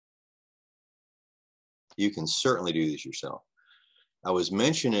you can certainly do this yourself. I was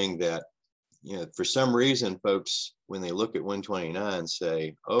mentioning that, for some reason, folks, when they look at 129,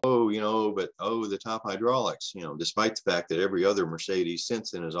 say, oh, but the top hydraulics, despite the fact that every other Mercedes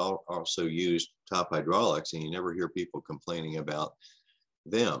since then has also used top hydraulics, and you never hear people complaining about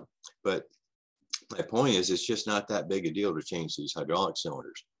them. But my point is, it's just not that big a deal to change these hydraulic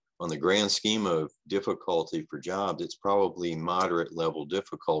cylinders. On the grand scheme of difficulty for jobs, it's probably moderate level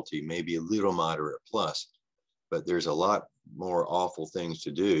difficulty, maybe a little moderate plus, but there's a lot more awful things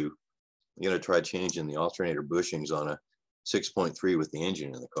to do. You got to try changing the alternator bushings on a 6.3 with the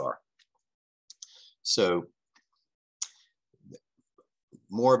engine in the car. So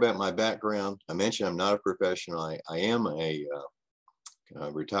more about my background. I mentioned I'm not a professional. I am a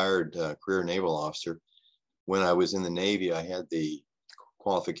retired career naval officer. When I was in the Navy, I had the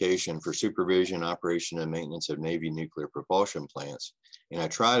qualification for supervision, operation, and maintenance of Navy nuclear propulsion plants. And I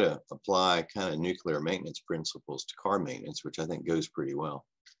try to apply kind of nuclear maintenance principles to car maintenance, which I think goes pretty well.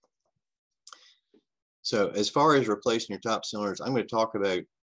 So as far as replacing your top cylinders, I'm going to talk about,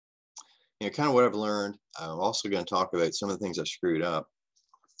 kind of what I've learned. I'm also going to talk about some of the things I've screwed up.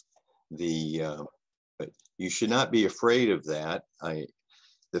 But you should not be afraid of that.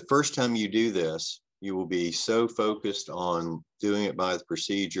 The first time you do this, you will be so focused on doing it by the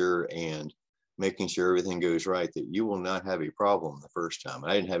procedure and making sure everything goes right that you will not have a problem the first time.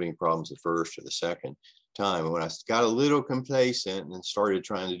 I didn't have any problems the first or the second time. And when I got a little complacent and started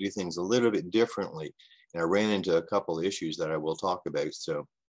trying to do things a little bit differently, and I ran into a couple of issues that I will talk about so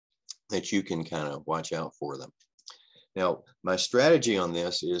that you can kind of watch out for them. Now, my strategy on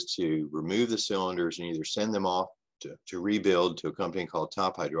this is to remove the cylinders and either send them off to rebuild to a company called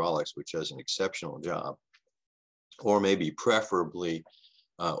Top Hydraulics, which does an exceptional job, or maybe preferably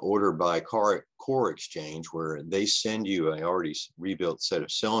order by core exchange, where they send you an already rebuilt set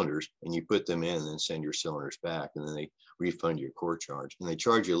of cylinders and you put them in and then send your cylinders back, and then they refund your core charge. And they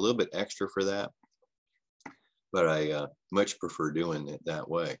charge you a little bit extra for that, but I much prefer doing it that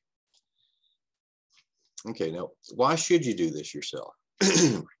way. Okay, now, why should you do this yourself?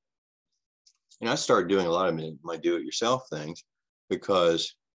 And I started doing a lot of my do-it-yourself things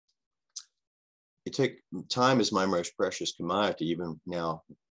because time is my most precious commodity, even now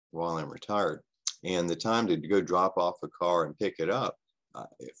while I'm retired. And the time to go drop off a car and pick it up,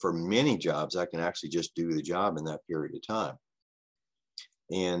 for many jobs, I can actually just do the job in that period of time.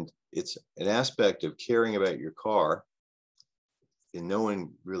 And it's an aspect of caring about your car, and no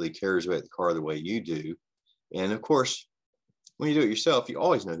one really cares about the car the way you do. And of course, when you do it yourself, you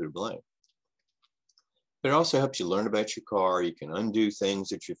always know who to blame. But it also helps you learn about your car. You can undo things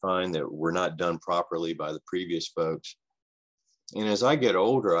that you find that were not done properly by the previous folks. And as I get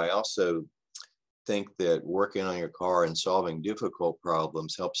older, I also think that working on your car and solving difficult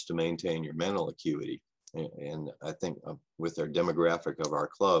problems helps to maintain your mental acuity. And I think with our demographic of our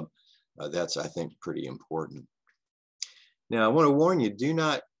club, that's, I think, pretty important. Now, I want to warn you, do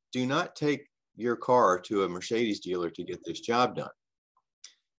not take your car to a Mercedes dealer to get this job done.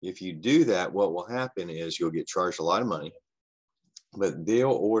 If you do that, what will happen is you'll get charged a lot of money, but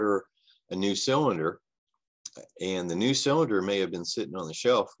they'll order a new cylinder, and the new cylinder may have been sitting on the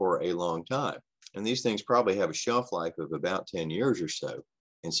shelf for a long time. And these things probably have a shelf life of about 10 years or so.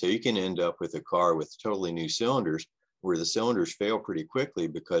 And so you can end up with a car with totally new cylinders where the cylinders fail pretty quickly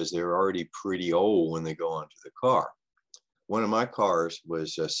because they're already pretty old when they go onto the car. One of my cars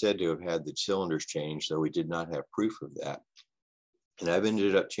was said to have had the cylinders changed, though we did not have proof of that. And I've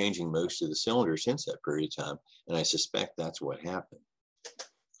ended up changing most of the cylinders since that period of time, and I suspect that's what happened.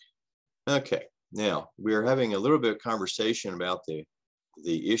 Okay, now we're having a little bit of conversation about the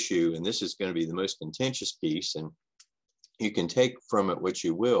issue, and this is going to be the most contentious piece, and you can take from it what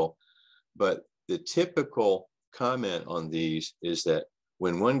you will, but the typical comment on these is that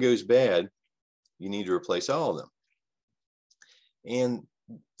when one goes bad, you need to replace all of them. And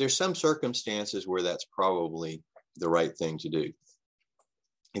there's some circumstances where that's probably the right thing to do.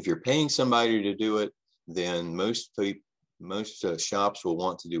 If you're paying somebody to do it, then most shops will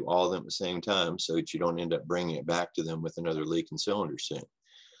want to do all of them at the same time so that you don't end up bringing it back to them with another leak in cylinder soon.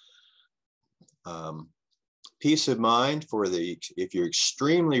 Peace of mind if you're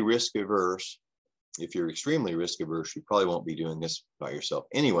extremely risk averse, you probably won't be doing this by yourself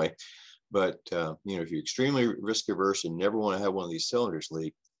anyway. But if you're extremely risk averse and never want to have one of these cylinders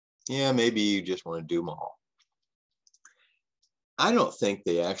leak, yeah, maybe you just want to do them all. I don't think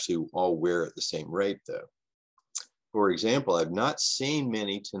they actually all wear at the same rate, though. For example, I've not seen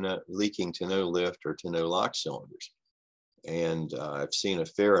many leaking to no lift or to no lock cylinders. And I've seen a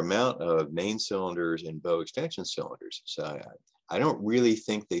fair amount of main cylinders and bow extension cylinders. So I don't really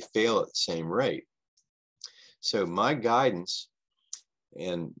think they fail at the same rate. So my guidance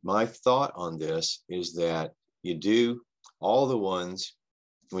and my thought on this is that you do all the ones,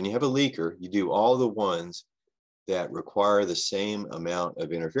 when you have a leaker, you do all the ones that require the same amount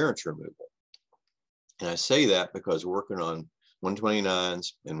of interference removal. And I say that because working on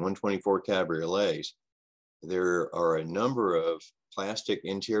 129s and 124 cabriolets, there are a number of plastic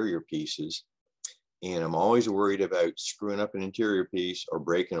interior pieces, and I'm always worried about screwing up an interior piece or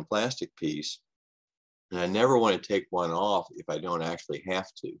breaking a plastic piece. And I never want to take one off if I don't actually have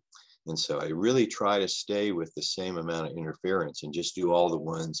to. And so I really try to stay with the same amount of interference and just do all the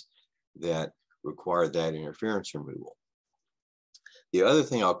ones that require that interference removal. The other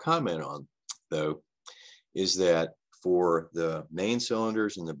thing I'll comment on, though, is that for the main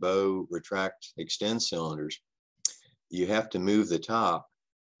cylinders and the bow retract extend cylinders, you have to move the top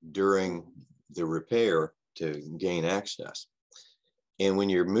during the repair to gain access. And when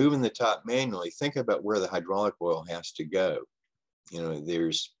you're moving the top manually, think about where the hydraulic oil has to go. You know,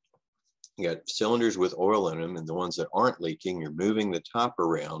 you got cylinders with oil in them, and the ones that aren't leaking, you're moving the top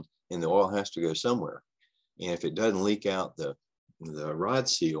around, and the oil has to go somewhere. And if it doesn't leak out the rod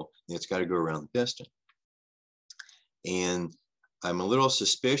seal, it's got to go around the piston. And I'm a little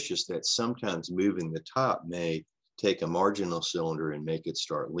suspicious that sometimes moving the top may take a marginal cylinder and make it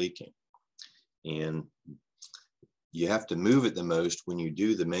start leaking. And you have to move it the most when you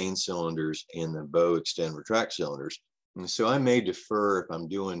do the main cylinders and the bow extend retract cylinders. And so I may defer if I'm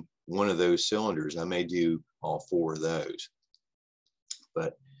doing one of those cylinders, I may do all four of those.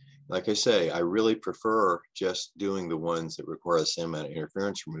 But like I say, I really prefer just doing the ones that require the same amount of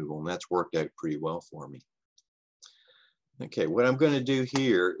interference removal, and that's worked out pretty well for me. Okay, what I'm going to do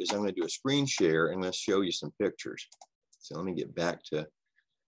here is I'm going to do a screen share and I'm going to show you some pictures. So let me get back to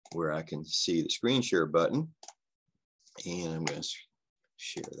where I can see the screen share button. And I'm going to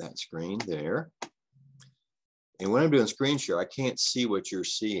share that screen there. And when I'm doing screen share, I can't see what you're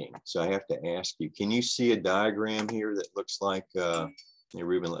seeing. So I have to ask you, can you see a diagram here that looks like,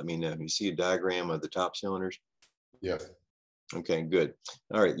 Ruben, let me know. You see a diagram of the top cylinders? Yes. Okay, good.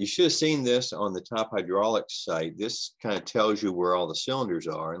 All right, you should have seen this on the top hydraulics site. This kind of tells you where all the cylinders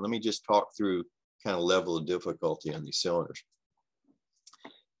are. And let me just talk through kind of level of difficulty on these cylinders.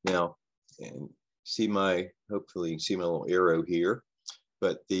 Now, and hopefully you can see my little arrow here,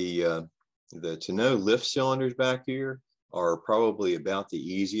 but the tonneau lift cylinders back here are probably about the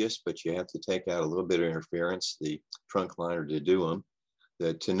easiest, but you have to take out a little bit of interference, the trunk liner, to do them.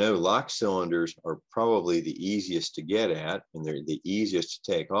 The tonneau lock cylinders are probably the easiest to get at, and they're the easiest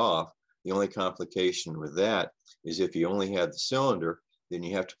to take off. The only complication with that is if you only have the cylinder, then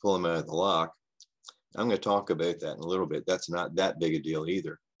you have to pull them out of the lock. I'm going to talk about that in a little bit. That's not that big a deal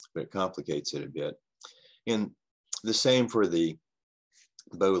either, but it complicates it a bit. And the same for the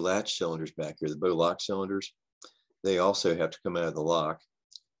bow latch cylinders back here, the bow lock cylinders. They also have to come out of the lock,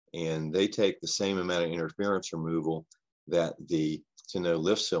 and they take the same amount of interference removal that the tonneau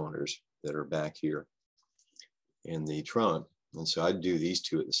lift cylinders that are back here in the trunk. And so I do these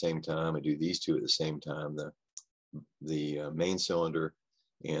two at the same time. I do these two at the same time, the main cylinder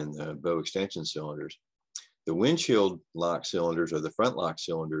and the bow extension cylinders. The windshield lock cylinders, or the front lock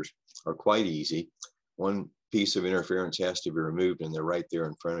cylinders, are quite easy. One piece of interference has to be removed, and they're right there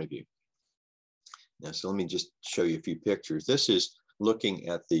in front of you. Now, so let me just show you a few pictures. This is looking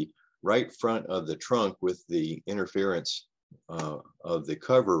at the right front of the trunk with the interference of the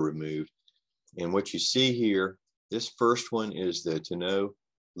cover removed. And what you see here, this first one is the tonneau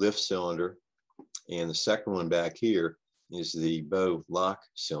lift cylinder, and the second one back here is the bow lock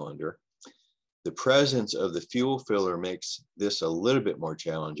cylinder. The presence of the fuel filler makes this a little bit more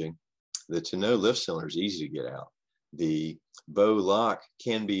challenging. The tonneau lift cylinder is easy to get out. The bow lock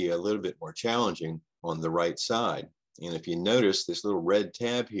can be a little bit more challenging on the right side. And if you notice this little red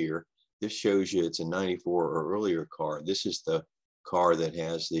tab here, this shows you it's a 94 or earlier car. This is the car that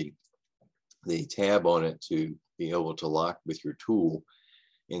has the tab on it to be able to lock with your tool.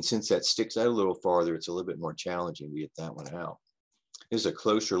 And since that sticks out a little farther, it's a little bit more challenging to get that one out. Here's a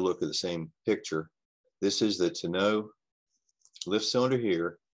closer look at the same picture. This is the tonneau lift cylinder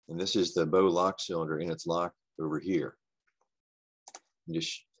here, and this is the bow lock cylinder, and it's locked over here.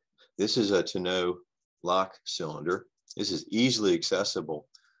 This is a tonneau lock cylinder. This is easily accessible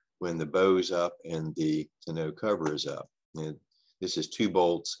when the bow's up and the tonneau cover is up. And this is 2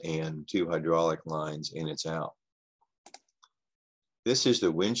 bolts and 2 hydraulic lines, and it's out. This is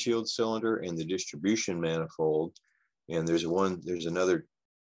the windshield cylinder and the distribution manifold. And there's another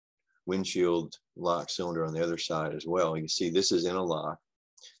windshield lock cylinder on the other side as well. You can see this is in a lock.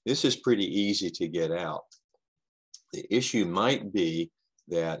 This is pretty easy to get out. The issue might be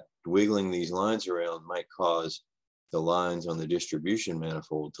that wiggling these lines around might cause the lines on the distribution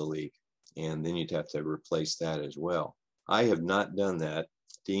manifold to leak, and then you'd have to replace that as well. I have not done that.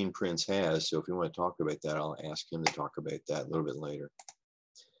 Dean Prince has, so if you want to talk about that, I'll ask him to talk about that a little bit later.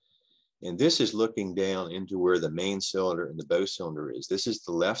 And this is looking down into where the main cylinder and the bow cylinder is. This is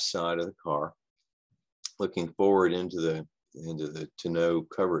the left side of the car, looking forward into the tonneau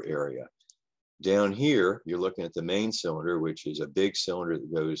cover area. Down here, you're looking at the main cylinder, which is a big cylinder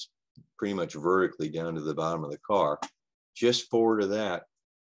that goes pretty much vertically down to the bottom of the car. Just forward of that,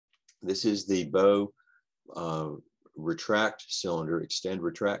 this is the bow retract cylinder, extend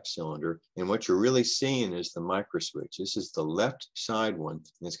retract cylinder. And what you're really seeing is the micro switch. This is the left side one,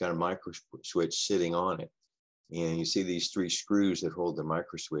 and it's got a micro switch sitting on it. And you see these 3 screws that hold the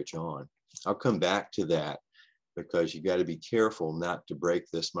micro switch on. I'll come back to that because you got to be careful not to break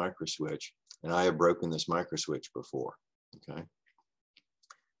this micro switch. And I have broken this micro switch before, okay?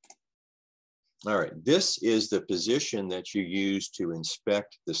 All right, this is the position that you use to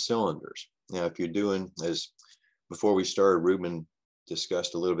inspect the cylinders. Now, if you're doing, as before we started, Ruben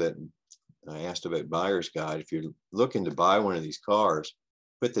discussed a little bit, I asked about buyer's guide. If you're looking to buy one of these cars,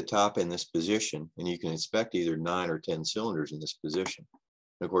 put the top in this position and you can inspect either 9 or 10 cylinders in this position.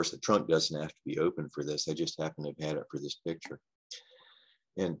 And of course, the trunk doesn't have to be open for this. I just happen to have had it for this picture.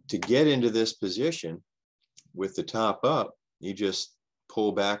 And to get into this position with the top up, you just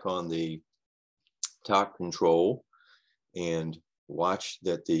pull back on the top control and watch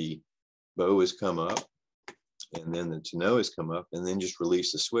that the bow has come up and then the tonneau has come up, and then just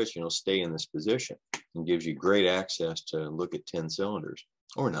release the switch and it'll stay in this position and gives you great access to look at 10 cylinders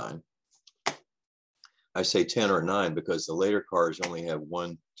or 9. I say 10 or 9 because the later cars only have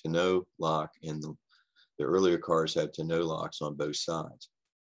 1 tonneau lock and the earlier cars have tonneau locks on both sides.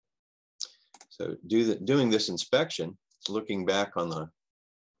 So doing this inspection, looking back on the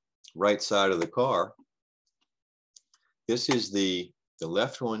right side of the car, this is the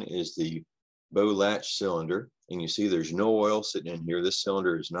left one is the bow latch cylinder, and you see there's no oil sitting in here. This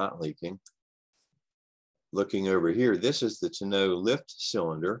cylinder is not leaking. Looking over here, this is the tonneau lift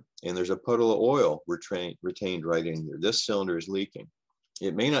cylinder, and there's a puddle of oil retained right in here. This cylinder is leaking.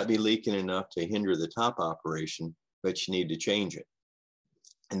 It may not be leaking enough to hinder the top operation, but you need to change it.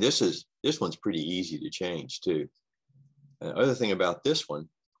 And this one's pretty easy to change too. The other thing about this one,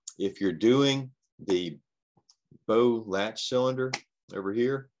 if you're doing the bow latch cylinder over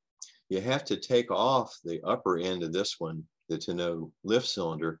here, you have to take off the upper end of this one, the tonneau lift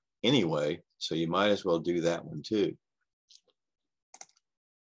cylinder anyway, so you might as well do that one too.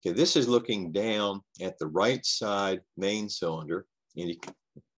 Okay, this is looking down at the right side main cylinder, and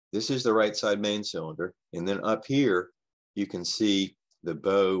this is the right side main cylinder, and then up here you can see the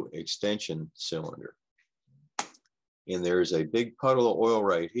bow extension cylinder. And there's a big puddle of oil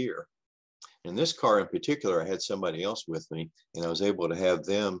right here. In this car in particular, I had somebody else with me, and I was able to have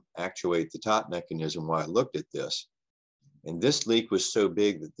them actuate the top mechanism while I looked at this. And this leak was so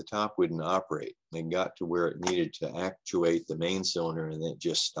big that the top wouldn't operate. It got to where it needed to actuate the main cylinder, and then it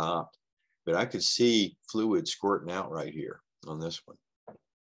just stopped. But I could see fluid squirting out right here on this one.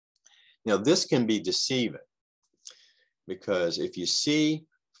 Now, this can be deceiving because if you see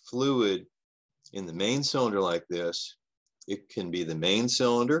fluid in the main cylinder like this, it can be the main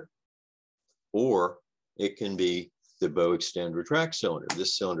cylinder, or it can be the bow extend retract cylinder,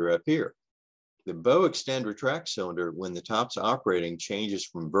 this cylinder up here. The bow extend retract cylinder, when the top's operating, changes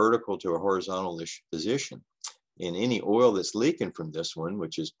from vertical to a horizontal-ish position. And any oil that's leaking from this one,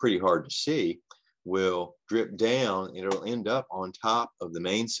 which is pretty hard to see, will drip down and it'll end up on top of the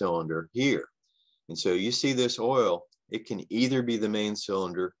main cylinder here. And so you see this oil, it can either be the main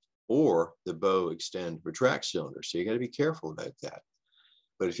cylinder or the bow extend retract cylinder. So you got to be careful about that.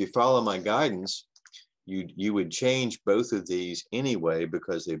 But if you follow my guidance, you would change both of these anyway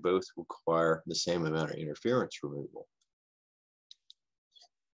because they both require the same amount of interference removal.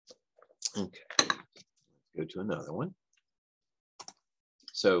 Okay, let's go to another one.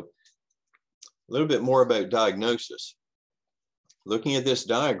 So a little bit more about diagnosis. Looking at this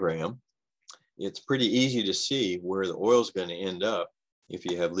diagram, it's pretty easy to see where the oil is going to end up if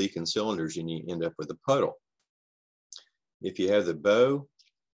you have leaking cylinders and you end up with a puddle. If you have the bow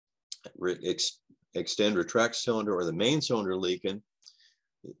extend retract cylinder or the main cylinder leaking,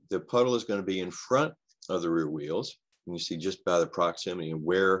 the puddle is going to be in front of the rear wheels. And you see just by the proximity of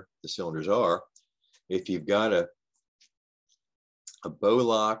where the cylinders are. If you've got a bow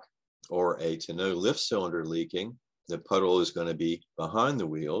lock or a tonneau lift cylinder leaking, the puddle is going to be behind the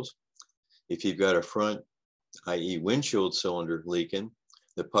wheels. If you've got a front, i.e. windshield cylinder leaking,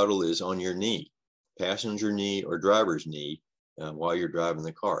 the puddle is on your knee, passenger knee or driver's knee, while you're driving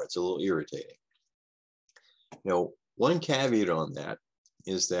the car. It's a little irritating. Now, one caveat on that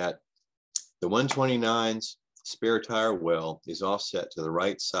is that the 129's spare tire well is offset to the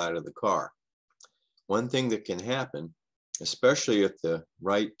right side of the car. One thing that can happen, especially if the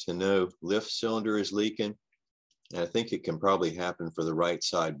right tonneau lift cylinder is leaking, and I think it can probably happen for the right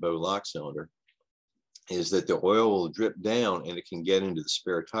side bow lock cylinder, is that the oil will drip down and it can get into the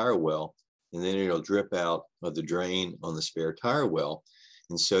spare tire well, and then it'll drip out of the drain on the spare tire well.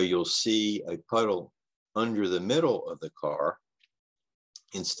 And so you'll see a puddle under the middle of the car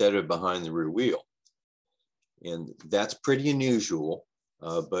instead of behind the rear wheel. And that's pretty unusual,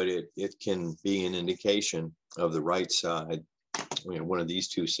 but it can be an indication of the right side, one of these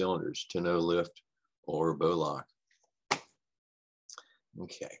two cylinders, tonneau lift or bow lock.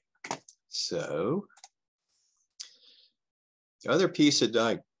 Okay, so the other piece of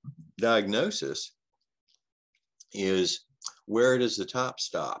diagnosis is, where does the top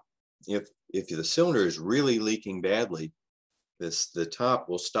stop? If the cylinder is really leaking badly, the top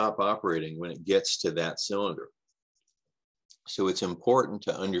will stop operating when it gets to that cylinder. So it's important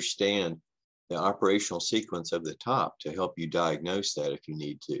to understand the operational sequence of the top to help you diagnose that if you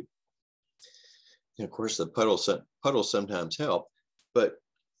need to. And of course, the puddles sometimes help, but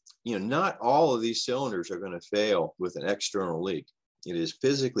not all of these cylinders are going to fail with an external leak. It is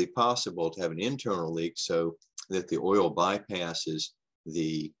physically possible to have an internal leak so that the oil bypasses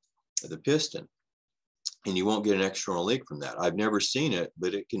the piston, and you won't get an external leak from that. I've never seen it,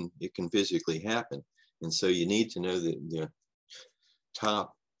 but it can physically happen. And so you need to know the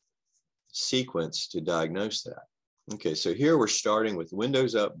top sequence to diagnose that. Okay, so here we're starting with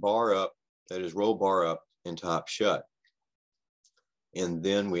windows up, bar up, that is roll bar up, and top shut. And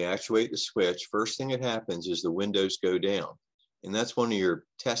then we actuate the switch. First thing that happens is the windows go down. And that's one of your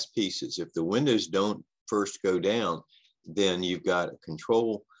test pieces. If the windows don't first go down, then you've got a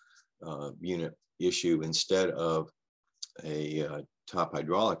control unit issue instead of a top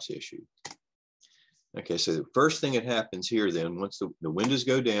hydraulics issue. Okay, so the first thing that happens here then, once the windows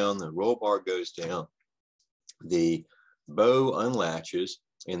go down, the roll bar goes down, the bow unlatches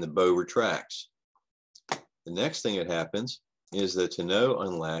and the bow retracts. The next thing that happens is the tonneau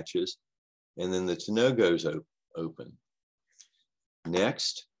unlatches, and then the tonneau goes open.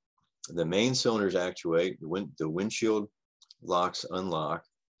 Next, the main cylinders actuate, the windshield locks unlock,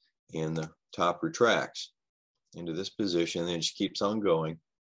 and the top retracts into this position, and then it just keeps on going.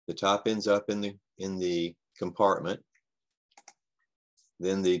 The top ends up in the compartment.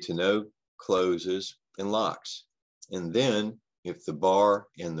 Then the tonneau closes and locks. And then if the bar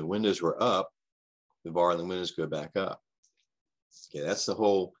and the windows were up, the bar and the windows go back up. Okay, that's the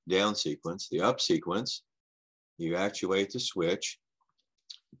whole down sequence. The up sequence, you actuate the switch,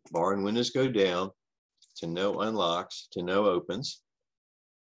 bar and windows go down, tonneau unlocks, tonneau opens,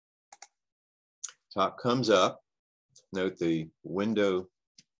 top comes up. Note the window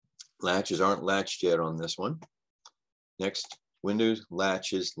latches aren't latched yet on this one. Next, windows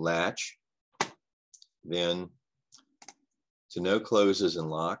latches latch, then tonneau closes and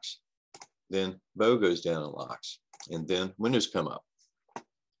locks, then bow goes down and locks, and then windows come up.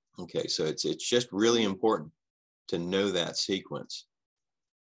 Okay, so it's just really important to know that sequence.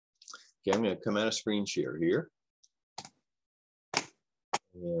 Okay, I'm going to come out of screen share here.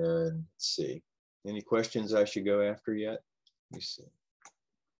 And let's see. Any questions I should go after yet? Let me see.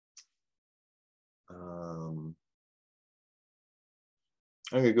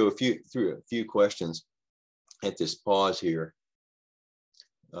 I'm going to go through a few questions at this pause here.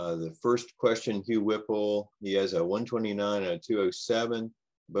 The first question, Hugh Whipple, he has a 129 and a 207.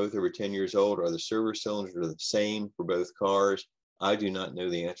 Both over 10 years old. Are the servo cylinders the same for both cars? I do not know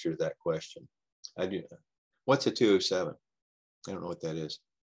the answer to that question. I do not. What's a 207? I don't know what that is.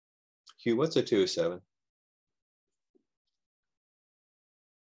 Hugh, what's a 207?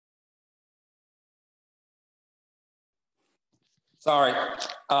 Sorry,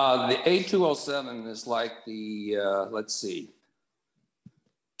 the A207 is like the, let's see,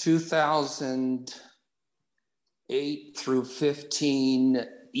 2008 through 15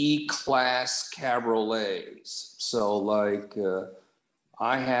 E-Class cabriolets. So like,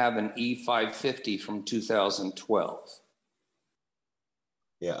 I have an E550 from 2012.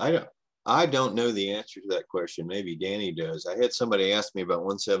 Yeah, I don't know the answer to that question. Maybe Danny does. I had somebody ask me about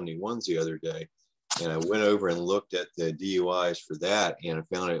 171s the other day, and I went over and looked at the DUIs for that, and I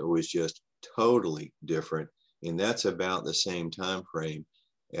found it was just totally different. And that's about the same time frame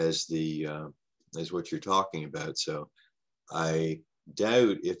as as what you're talking about. So I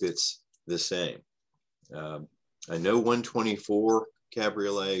doubt if it's the same. I know 124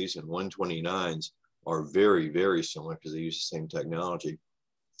 cabriolets and 129s are very, very similar because they use the same technology.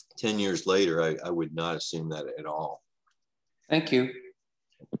 10 years later, I would not assume that at all. Thank you.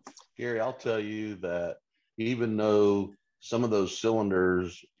 Gary, I'll tell you that even though some of those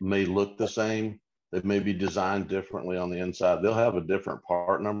cylinders may look the same, they may be designed differently on the inside. They'll have a different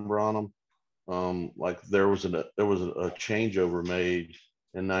part number on them. Like there was a changeover made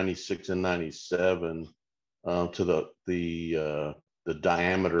in 96 and 97 to the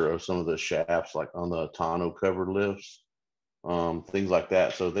diameter of some of the shafts, like on the tonneau cover lifts, things like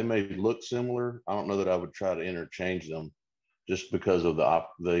that. So they may look similar. I don't know that I would try to interchange them just because of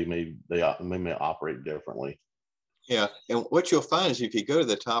they may operate differently. Yeah, and what you'll find is if you go to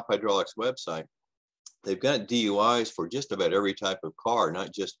the Top Hydraulics website, they've got DUIs for just about every type of car,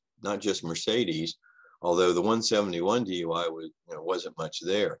 not just Mercedes, although the 171 DUI wasn't much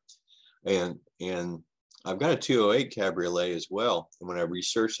there. And I've got a 208 Cabriolet as well. And when I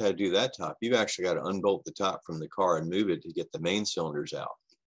researched how to do that top, you've actually got to unbolt the top from the car and move it to get the main cylinders out.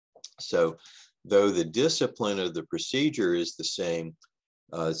 So though the discipline of the procedure is the same,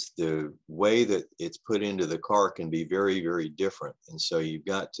 the way that it's put into the car can be very, very different. And so you've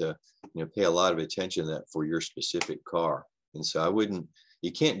got to pay a lot of attention to that for your specific car. And so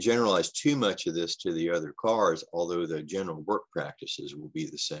you can't generalize too much of this to the other cars, although the general work practices will be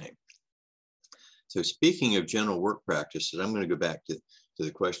the same. So speaking of general work practices, I'm going to go back to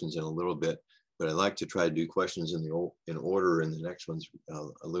the questions in a little bit, but I'd like to try to do questions in order, and the next one's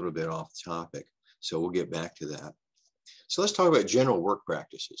a little bit off topic. So we'll get back to that. So let's talk about general work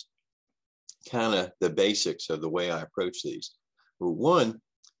practices, kind of the basics of the way I approach these. Well, one,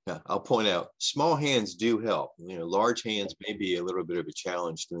 I'll point out, small hands do help. Large hands may be a little bit of a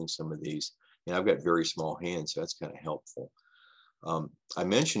challenge doing some of these. And I've got very small hands, so that's kind of helpful. I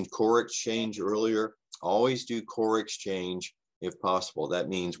mentioned core exchange earlier. Always do core exchange if possible. That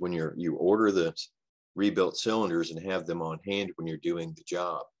means when you order the rebuilt cylinders and have them on hand when you're doing the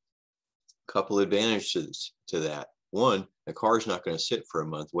job. A couple advantages to that. One, the car's not going to sit for a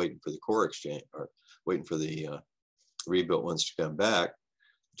month waiting for the core exchange or waiting for the rebuilt ones to come back.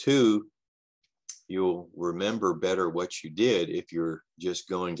 Two, you'll remember better what you did if you're just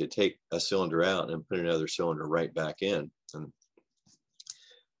going to take a cylinder out and put another cylinder right back in.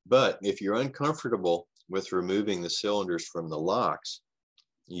 But if you're uncomfortable with removing the cylinders from the locks,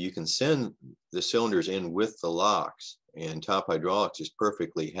 you can send the cylinders in with the locks, and Top Hydraulics is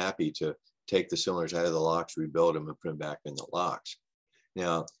perfectly happy to take the cylinders out of the locks, rebuild them, and put them back in the locks.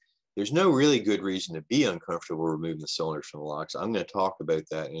 Now, there's no really good reason to be uncomfortable removing the cylinders from the locks. I'm going to talk about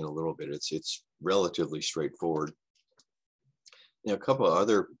that in a little bit. It's relatively straightforward. Now, a couple of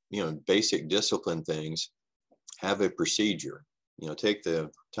other basic discipline things. Have a procedure. Take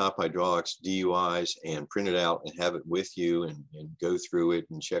the Top Hydraulics DUIs and print it out and have it with you and go through it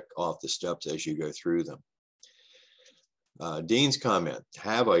and check off the steps as you go through them. Dean's comment,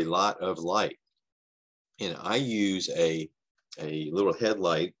 have a lot of light. And I use a little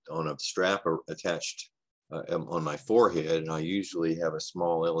headlight on a strap attached on my forehead, and I usually have a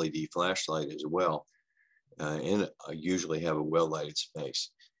small LED flashlight as well. And I usually have a well-lighted space.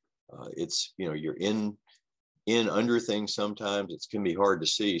 It's, you're in under things sometimes. It can be hard to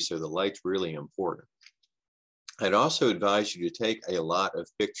see, so the light's really important. I'd also advise you to take a lot of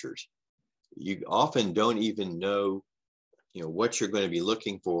pictures. You often don't even know, what you're going to be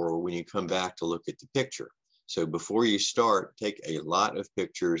looking for when you come back to look at the picture. So before you start, take a lot of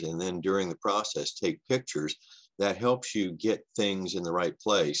pictures, and then during the process, take pictures. That helps you get things in the right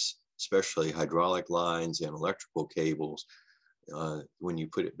place, especially hydraulic lines and electrical cables, when you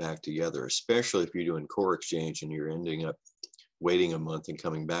put it back together, especially if you're doing core exchange and you're ending up waiting a month and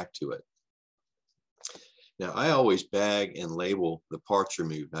coming back to it. Now, I always bag and label the parts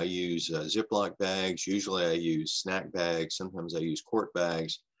removed. I use Ziploc bags. Usually I use snack bags. Sometimes I use quart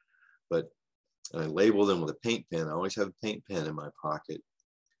bags, but I label them with a paint pen. I always have a paint pen in my pocket.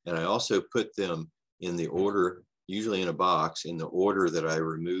 And I also put them in the order, usually in a box, in the order that I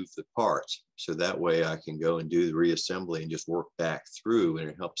remove the parts. So that way I can go and do the reassembly and just work back through, and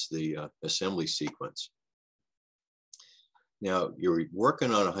it helps the assembly sequence. Now, you're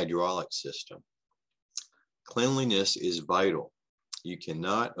working on a hydraulic system. Cleanliness is vital. You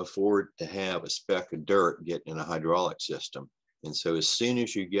cannot afford to have a speck of dirt get in a hydraulic system. And so as soon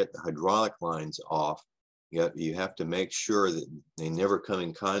as you get the hydraulic lines off, you have to make sure that they never come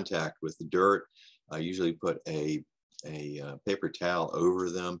in contact with the dirt. I usually put a paper towel over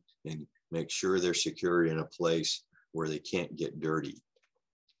them and make sure they're secured in a place where they can't get dirty.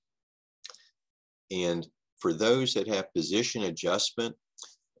 And for those that have position adjustment,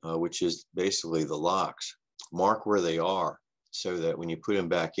 which is basically the locks, mark where they are. so that when you put them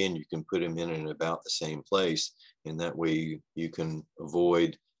back in, you can put them in about the same place. And that way you can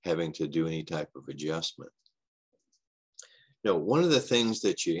avoid having to do any type of adjustment. Now, one of the things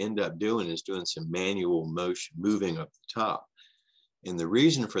that you end up doing is doing some manual motion, moving up the top. And the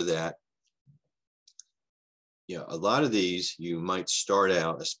reason for that, a lot of these, you might start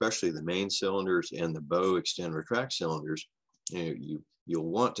out, especially the main cylinders and the bow extend retract cylinders, you'll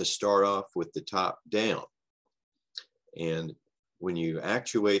want to start off with the top down. And when you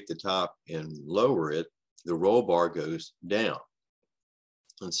actuate the top and lower it, the roll bar goes down.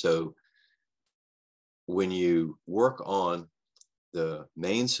 And so when you work on the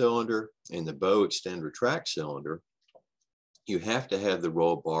main cylinder and the bow extend retract cylinder, you have to have the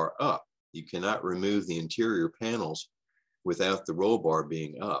roll bar up. You cannot remove the interior panels without the roll bar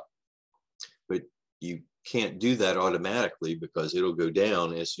being up. But you can't do that automatically because it'll go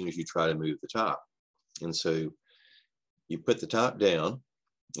down as soon as you try to move the top. And so you put the top down,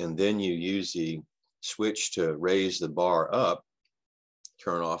 and then you use the switch to raise the bar up,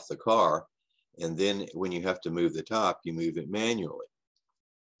 turn off the car, and then when you have to move the top, you move it manually.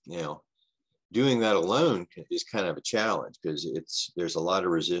 Now, doing that alone is kind of a challenge because there's a lot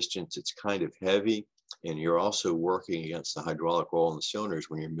of resistance. It's kind of heavy, and you're also working against the hydraulic oil in the cylinders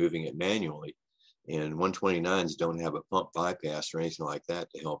when you're moving it manually. And 129s don't have a pump bypass or anything like that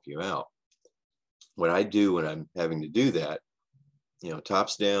to help you out. What I do when I'm having to do that,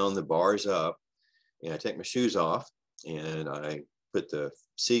 tops down, the bar's up, and I take my shoes off and I put the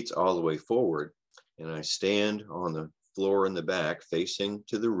seats all the way forward, and I stand on the floor in the back facing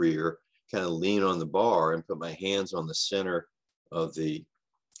to the rear, kind of lean on the bar and put my hands on the center of the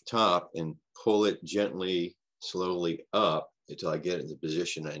top and pull it gently, slowly up until I get in the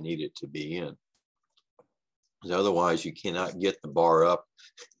position I need it to be in. Because otherwise you cannot get the bar up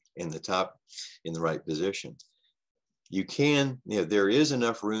in the top in the right position. You can, there is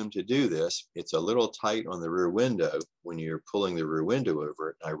enough room to do this. It's a little tight on the rear window when you're pulling the rear window over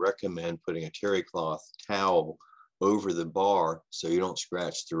it. I recommend putting a terry cloth towel over the bar so you don't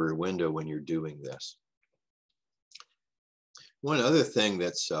scratch the rear window when you're doing this. One other thing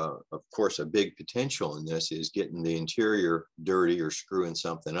that's, of course, a big potential in this is getting the interior dirty or screwing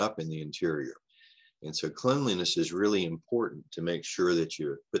something up in the interior. And so cleanliness is really important to make sure that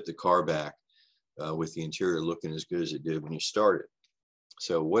you put the car back with the interior looking as good as it did when you started.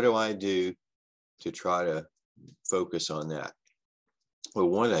 So what do I do to try to focus on that? Well,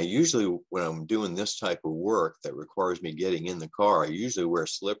 one, I usually, when I'm doing this type of work that requires me getting in the car, I usually wear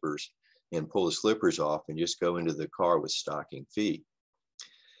slippers and pull the slippers off and just go into the car with stocking feet.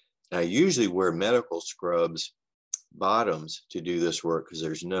 And I usually wear medical scrubs bottoms to do this work because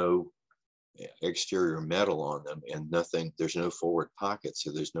there's no exterior metal on them and there's no forward pocket,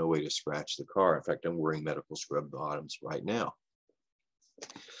 so there's no way to scratch the car. In fact, I'm wearing medical scrub bottoms right now.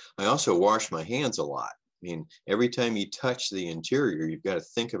 I also wash my hands a lot. I mean, every time you touch the interior, you've got to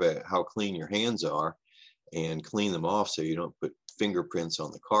think about how clean your hands are and clean them off so you don't put fingerprints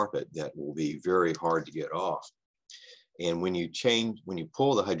on the carpet that will be very hard to get off. And when you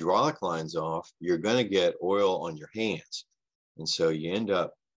pull the hydraulic lines off, you're going to get oil on your hands. And so you end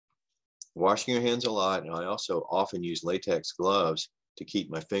up washing your hands a lot. And I also often use latex gloves to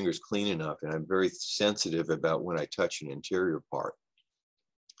keep my fingers clean enough. And I'm very sensitive about when I touch an interior part.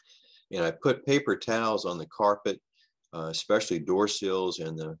 And I put paper towels on the carpet, especially door sills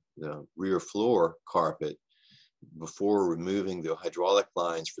and the rear floor carpet, before removing the hydraulic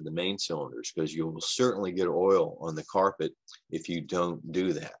lines for the main cylinders, because you will certainly get oil on the carpet if you don't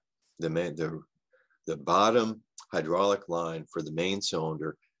do that. The bottom hydraulic line for the main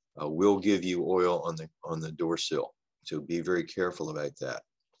cylinder will give you oil on the door sill. So be very careful about that.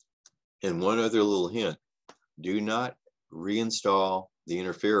 And one other little hint, do not reinstall the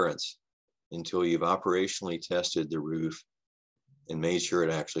interference until you've operationally tested the roof and made sure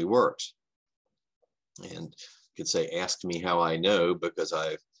it actually works. And you could say, ask me how I know, because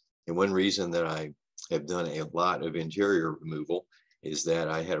and one reason that I have done a lot of interior removal is that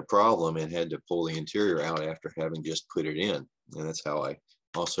I had a problem and had to pull the interior out after having just put it in. And that's how I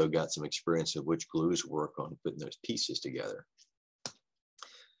also got some experience of which glues work on putting those pieces together.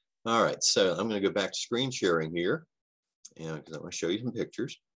 All right, so I'm going to go back to screen sharing here, and because I want to show you some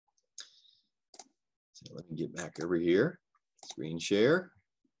pictures. So let me get back over here, screen share,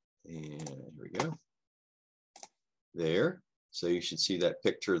 and here we go. There. So you should see that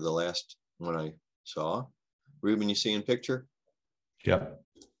picture, the last one I saw. Ruben, you see in picture? Yep.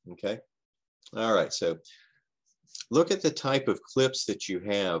 Okay. All right. So look at the type of clips that you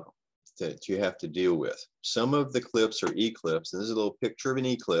have to deal with. Some of the clips are E-clips. And this is a little picture of an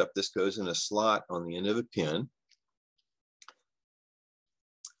E-clip. This goes in a slot on the end of a pin.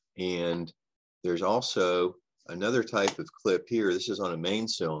 And there's also another type of clip here. This is on a main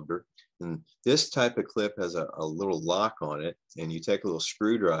cylinder. And this type of clip has a little lock on it. And you take a little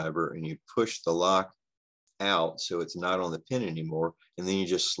screwdriver and you push the lock out so it's not on the pin anymore. And then you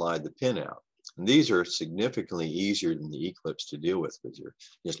just slide the pin out. And these are significantly easier than the E-clips to deal with because they're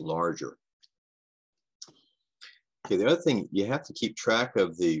just larger. Okay, the other thing, you have to keep track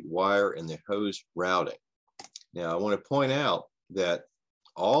of the wire and the hose routing. Now, I want to point out that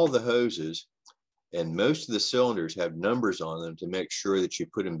all the hoses and most of the cylinders have numbers on them to make sure that you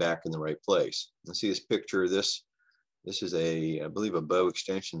put them back in the right place. Let's see this picture. This is I believe, a bow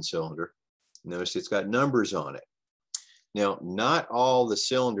extension cylinder. Notice it's got numbers on it. Now, not all the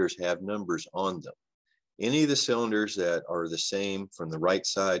cylinders have numbers on them. Any of the cylinders that are the same from the right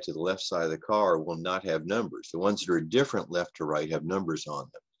side to the left side of the car will not have numbers. The ones that are different left to right have numbers on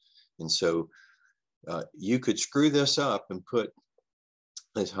them. And so you could screw this up and put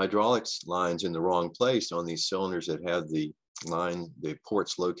these hydraulics lines in the wrong place on these cylinders that have the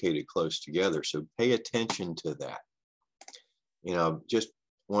ports located close together. So pay attention to that. You know, just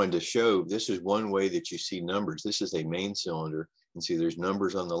wanted to show, this is one way that you see numbers. This is a main cylinder, and see there's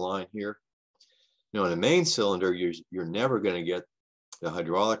numbers on the line here. Now, in a main cylinder, you're never going to get the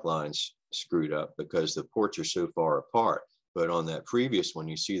hydraulic lines screwed up because the ports are so far apart. But on that previous one,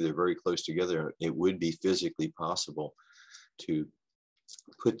 you see they're very close together. It would be physically possible to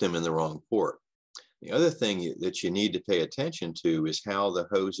put them in the wrong port. The other thing that you need to pay attention to is how the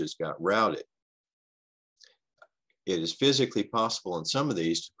hoses got routed. It is physically possible in some of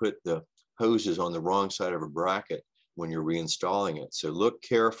these to put the hoses on the wrong side of a bracket when you're reinstalling it. So look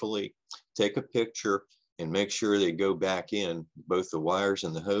carefully, take a picture, and make sure they go back in, both the wires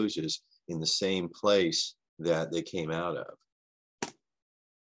and the hoses, in the same place that they came out of.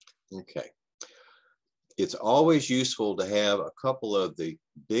 Okay. It's always useful to have a couple of the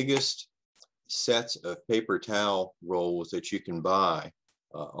biggest sets of paper towel rolls that you can buy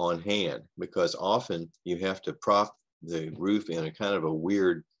on hand, because often you have to prop the roof in a kind of a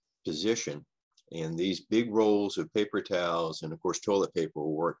weird position. And these big rolls of paper towels, and of course toilet paper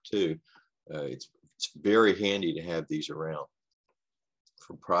will work too. It's very handy to have these around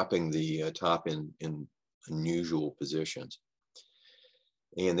for propping the top in unusual positions.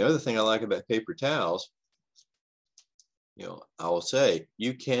 And the other thing I like about paper towels, you know, I will say,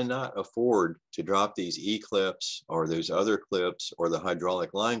 you cannot afford to drop these E-clips or those other clips or the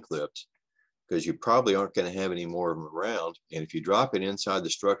hydraulic line clips, because you probably aren't going to have any more of them around. And if you drop it inside the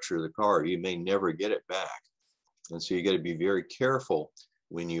structure of the car, you may never get it back. And so you got to be very careful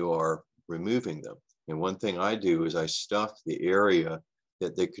when you are removing them. And one thing I do is I stuff the area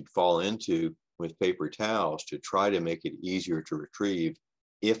that they could fall into with paper towels to try to make it easier to retrieve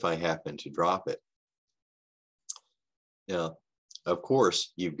if I happen to drop it. Now, of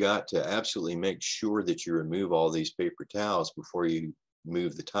course, you've got to absolutely make sure that you remove all these paper towels before you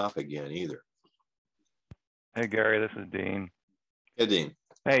move the top again either. Hey, Gary, this is Dean. Hey, Dean.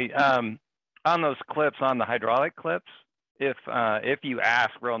 Hey, on those clips, on the hydraulic clips, if you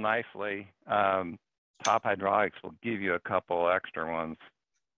ask real nicely, Top Hydraulics will give you a couple extra ones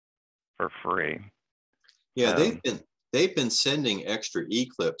for free. Yeah, they've been sending extra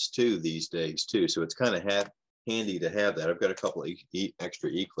E-clips too these days too, so it's kind of handy to have that. I've got a couple of extra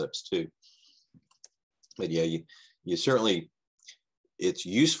E-clips too. But yeah, you certainly, it's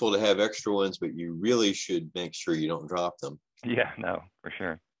useful to have extra ones, but you really should make sure you don't drop them. Yeah, no, for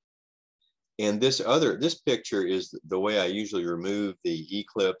sure. And this picture is the way I usually remove the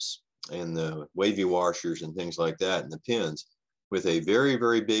E-clips and the wavy washers and things like that, and the pins, with a very,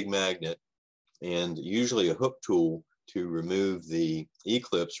 very big magnet and usually a hook tool to remove the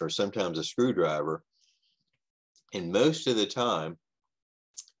E-clips, or sometimes a screwdriver. And most of the time,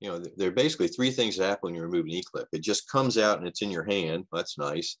 you know, there are basically three things that happen when you remove an E-clip. It just comes out and it's in your hand. That's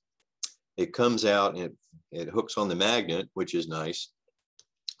nice. It comes out and it hooks on the magnet, which is nice.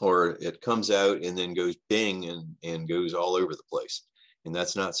 Or it comes out and then goes bing and goes all over the place. And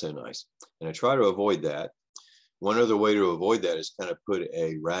that's not so nice. And I try to avoid that. One other way to avoid that is kind of put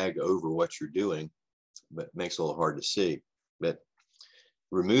a rag over what you're doing, but it makes it a little hard to see. But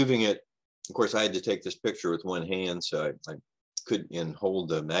removing it, of course, I had to take this picture with one hand, so I couldn't hold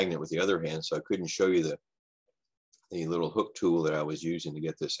the magnet with the other hand, so I couldn't show you the little hook tool that I was using to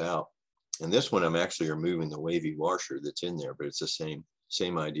get this out. And this one, I'm actually removing the wavy washer that's in there, but it's the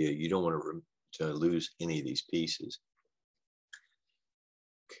same idea. You don't want to lose any of these pieces.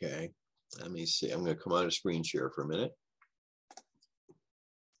 Okay, let me see. I'm going to come out of screen share for a minute.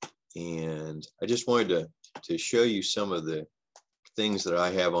 And I just wanted to show you some of the things that I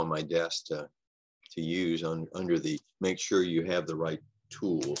have on my desk to use under the make sure you have the right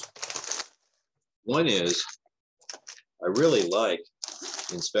tools. One is, I really like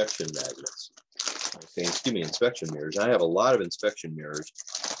inspection magnets. Excuse me, inspection mirrors. I have a lot of inspection mirrors.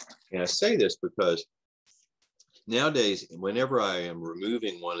 And I say this because nowadays, whenever I am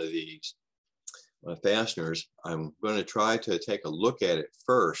removing one of these fasteners, I'm going to try to take a look at it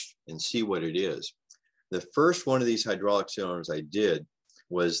first and see what it is. The first one of these hydraulic cylinders I did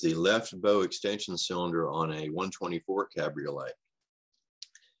was the left bow extension cylinder on a 124 Cabriolet.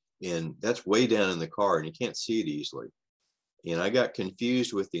 And that's way down in the car and you can't see it easily. And I got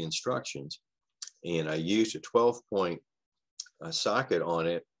confused with the instructions and I used a 12-point socket on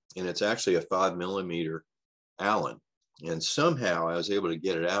it, and it's actually a 5mm Allen. And somehow I was able to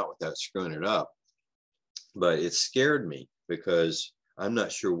get it out without screwing it up. But it scared me because I'm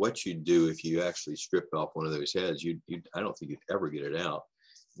not sure what you'd do if you actually stripped off one of those heads. I don't think you'd ever get it out.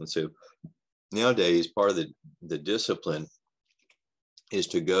 And so nowadays, part of the discipline is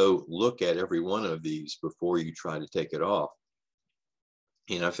to go look at every one of these before you try to take it off.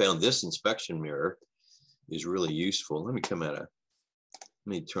 And I found this inspection mirror is really useful. Let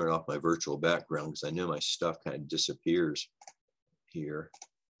me turn off my virtual background because I know my stuff kind of disappears here.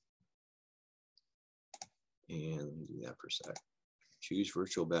 And let me do that for a sec. Choose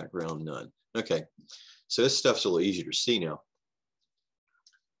virtual background, none. Okay, so this stuff's a little easier to see now.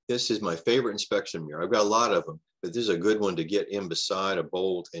 This is my favorite inspection mirror. I've got a lot of them, but this is a good one to get in beside a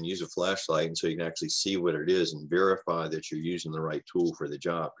bolt and use a flashlight, and so you can actually see what it is and verify that you're using the right tool for the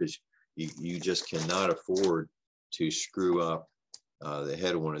job, because you just cannot afford to screw up the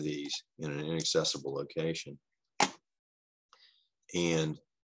head of one of these in an inaccessible location. And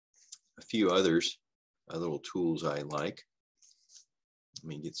a few others, little tools I like. Let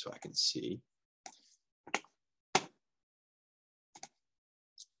me get so I can see.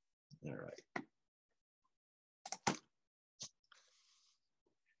 All right.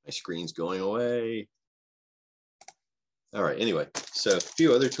 My screen's going away. All right, anyway, so a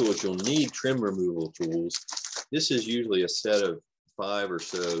few other tools you'll need: trim removal tools. This is usually a set of 5 or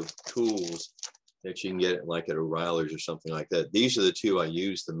so tools that you can get like at O'Reilly's or something like that. These are the two I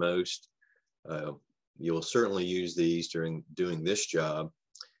use the most. You'll certainly use these during doing this job.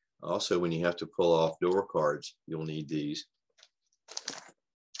 Also, when you have to pull off door cards, you'll need these.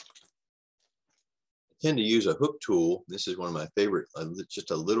 I tend to use a hook tool. This is one of my favorite, just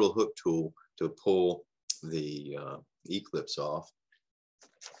a little hook tool to pull the E-clips off.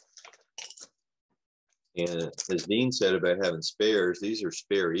 And as Dean said about having spares, these are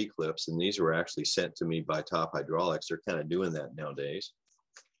spare E-clips, and these were actually sent to me by Top Hydraulics. They're kind of doing that nowadays.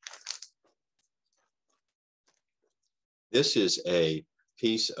 This is a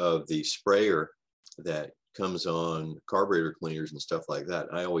piece of the sprayer that comes on carburetor cleaners and stuff like that.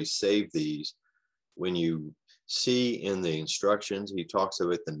 I always save these. When you see in the instructions, he talks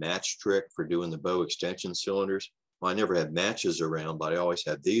about the match trick for doing the bow extension cylinders. Well, I never had matches around, but I always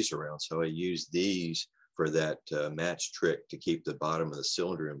had these around. So I use these for that match trick to keep the bottom of the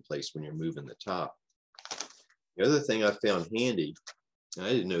cylinder in place when you're moving the top. The other thing I found handy, and I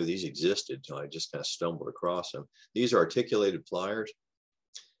didn't know these existed until I just kind of stumbled across them. These are articulated pliers.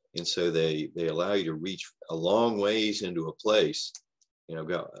 And so they allow you to reach a long ways into a place. And I've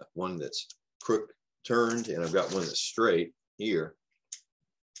got one that's crook turned, and I've got one that's straight here.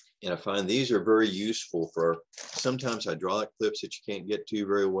 And I find these are very useful for sometimes hydraulic clips that you can't get to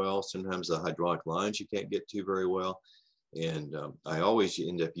very well. Sometimes the hydraulic lines you can't get to very well. And I always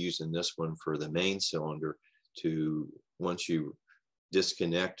end up using this one for the main cylinder to, once you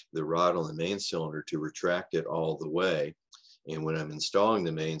disconnect the rod on the main cylinder, to retract it all the way. And when I'm installing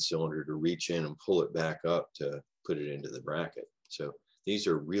the main cylinder, to reach in and pull it back up to put it into the bracket. So these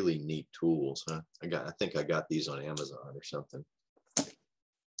are really neat tools. Huh? I think I got these on Amazon or something.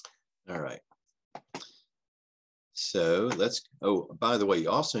 All right. So let's, oh, by the way, you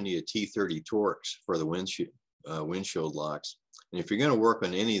also need a T30 Torx for the windshield locks. And if you're going to work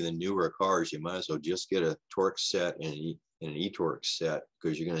on any of the newer cars, you might as well just get a Torx set and an E-Torx set,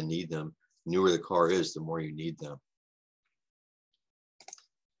 because you're going to need them. The newer the car is, the more you need them.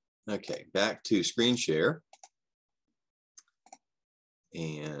 Okay, back to screen share.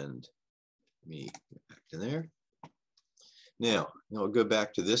 And let me get back to there. Now I'll go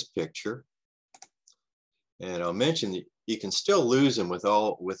back to this picture, and I'll mention that you can still lose them with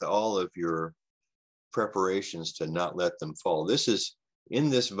all of your preparations to not let them fall. This is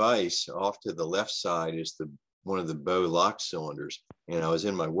in this vise off to the left side is one of the bow lock cylinders, and I was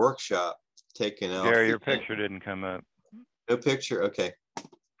in my workshop taking out. Gary, your picture didn't come up. No picture. Okay,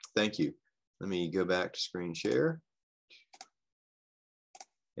 thank you. Let me go back to screen share.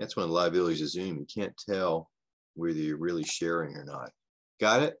 That's one of the liabilities of Zoom. You can't tell whether you're really sharing or not.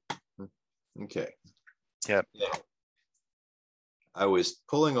 Got it? Okay. Yep. I was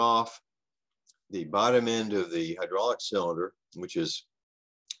pulling off the bottom end of the hydraulic cylinder, which is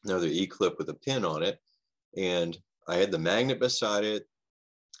another E-clip with a pin on it. And I had the magnet beside it.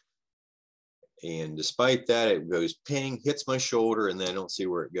 And despite that, it goes ping, hits my shoulder, and then I don't see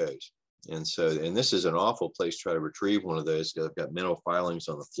where it goes. And so, and this is an awful place to try to retrieve one of those because I've got metal filings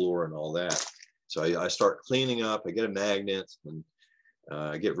on the floor and all that. So I start cleaning up, I get a magnet, and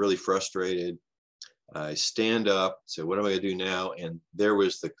I get really frustrated. I stand up, so what am I gonna do now? And there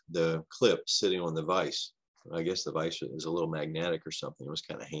was the clip sitting on the vise. I guess the vise was a little magnetic or something. It was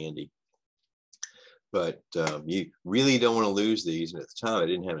kind of handy. But you really don't want to lose these. And at the time, I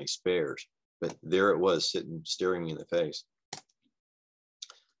didn't have any spares. But there it was, sitting, staring me in the face.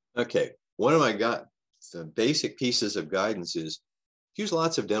 Okay, one of my the basic pieces of guidance is use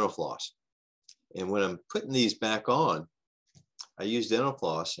lots of dental floss. And when I'm putting these back on, I use dental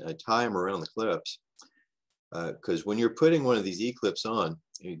floss and I tie them around the clips. Because when you're putting one of these E-clips on,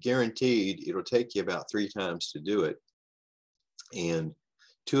 you're guaranteed it'll take you about 3 times to do it. And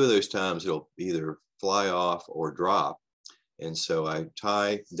 2 of those times it'll either fly off or drop. And so I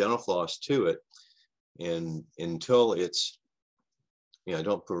tie dental floss to it, and until it's, I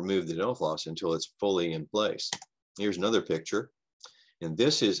don't remove the dental floss until it's fully in place. Here's another picture. And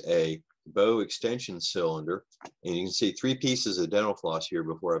this is a bow extension cylinder. And you can see 3 pieces of dental floss here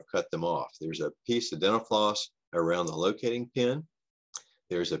before I've cut them off. There's a piece of dental floss around the locating pin.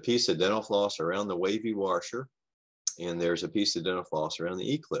 There's a piece of dental floss around the wavy washer. And there's a piece of dental floss around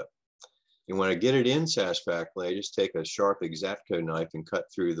the E-clip. And when I get it in satisfactorily, I just take a sharp X-Acto knife and cut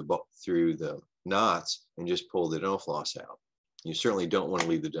through the knots and just pull the dental floss out. You certainly don't want to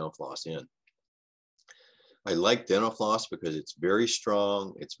leave the dental floss in. I like dental floss because it's very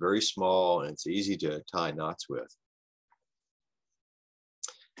strong, it's very small, and it's easy to tie knots with.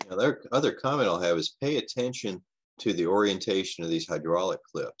 Now, the other comment I'll have is pay attention to the orientation of these hydraulic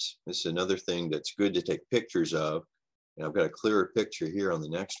clips. This is another thing that's good to take pictures of. And I've got a clearer picture here on the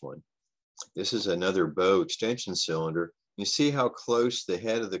next one. This is another bow extension cylinder. You see how close the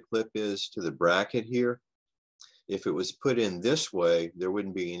head of the clip is to the bracket here? If it was put in this way, there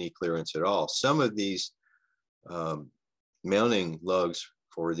wouldn't be any clearance at all. Some of these mounting lugs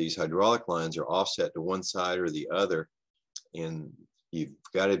for these hydraulic lines are offset to one side or the other. And you've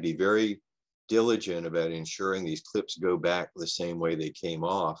got to be very diligent about ensuring these clips go back the same way they came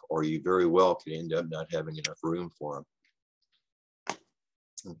off, or you very well could end up not having enough room for them.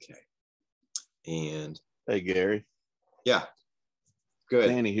 Okay. And hey, Gary. Yeah, good.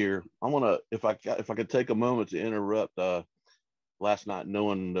 Danny here. I want to, if I could take a moment to interrupt. Last night,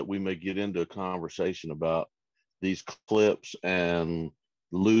 knowing that we may get into a conversation about these clips and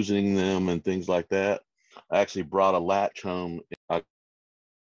losing them and things like that, I actually brought a latch home.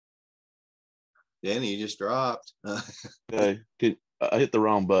 Danny, you just dropped. Okay, I hit the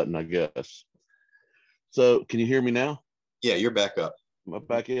wrong button, I guess. So, can you hear me now? Yeah, you're back up. Am I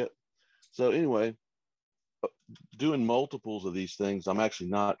back yet? So anyway, doing multiples of these things. I'm actually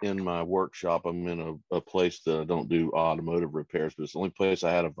not in my workshop. I'm in a place that I don't do automotive repairs, but it's the only place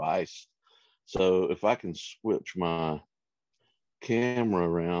I had a vise. So if I can switch my camera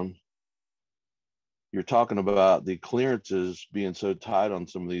around, you're talking about the clearances being so tight on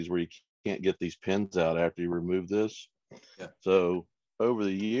some of these where you can't get these pins out after you remove this. Yeah. So over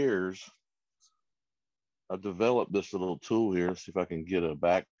the years, I've developed this little tool here. Let's see if I can get a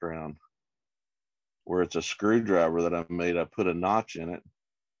background where it's a screwdriver that I made. I put a notch in it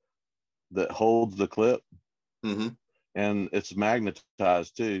that holds the clip. Mm-hmm. And it's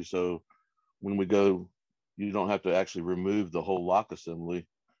magnetized too. So when we go, you don't have to actually remove the whole lock assembly.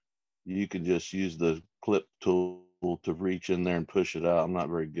 You can just use the clip tool to reach in there and push it out. I'm not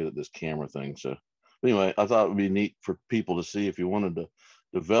very good at this camera thing. So anyway, I thought it would be neat for people to see if you wanted to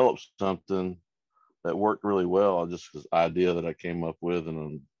develop something that worked really well. Just this idea that I came up with,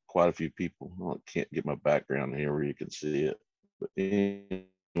 and quite a few people. I can't get my background here where you can see it. But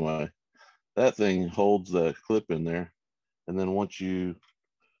anyway, that thing holds the clip in there. And then once you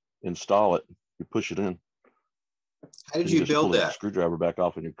install it, you push it in. How did you build pull that? The screwdriver back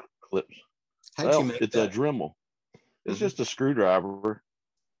off in your clips. How did you make it's that? a Dremel. It's just a screwdriver,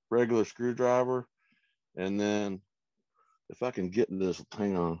 regular screwdriver. And then if I can get this,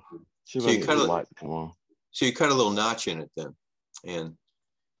 hang on. See if I can get the light to come on. So you cut a little notch in it then. And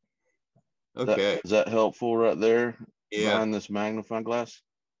okay. Is that helpful right there? Yeah. Behind this magnifying glass?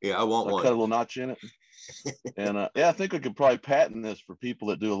 Yeah, I want one. Cut a little notch in it. And yeah, I think we could probably patent this for people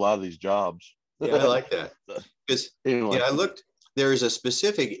that do a lot of these jobs. Yeah, I like that. Because anyway. I There's a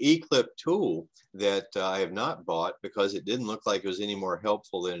specific E-clip tool that I have not bought because it didn't look like it was any more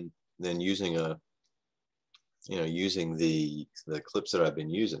helpful than using using the clips that I've been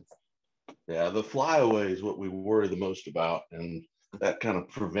using. Yeah, the flyaway is what we worry the most about, and that kind of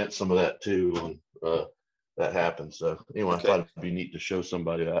prevents some of that too when that happens. So anyway, Okay. I thought it'd be neat to show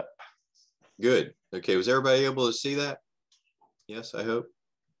somebody that. Good. Okay, was everybody able to see that? Yes, I hope.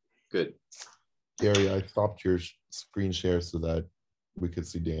 Good. Gary, I stopped your screen share so that we could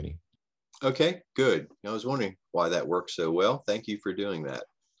see Danny. Okay, good. I was wondering why that works so well. Thank you for doing that.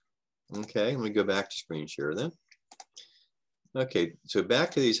 Okay, let me go back to screen share then. Okay, so back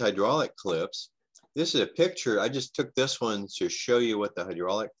to these hydraulic clips. This is a picture. I just took this one to show you what the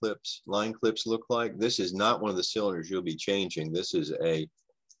hydraulic clips, line clips look like. This is not one of the cylinders you'll be changing. This is a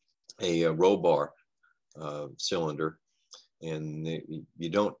roll bar cylinder, and you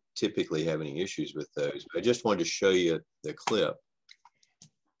don't typically have any issues with those. I just wanted to show you the clip.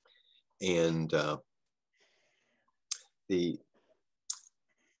 And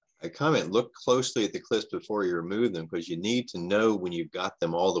I comment, look closely at the clips before you remove them, because you need to know when you've got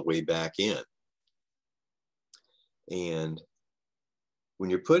them all the way back in. And when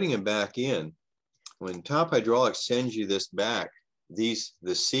you're putting them back in, when Top Hydraulics sends you this back, the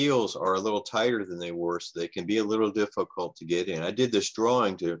seals are a little tighter than they were, so they can be a little difficult to get in. I did this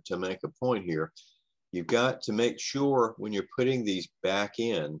drawing to make a point here. You've got to make sure when you're putting these back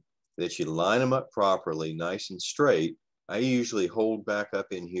in that you line them up properly, nice and straight. I usually hold back up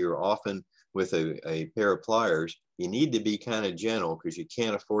in here, often with a pair of pliers. You need to be kind of gentle because you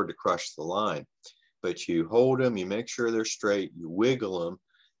can't afford to crush the line. But you hold them, you make sure they're straight, you wiggle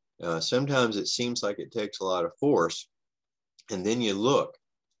them. Sometimes it seems like it takes a lot of force. And then you look.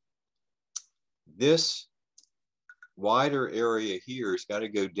 This wider area here has got to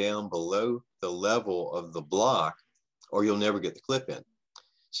go down below the level of the block, or you'll never get the clip in.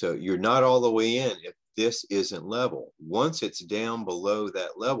 So you're not all the way in if this isn't level. Once it's down below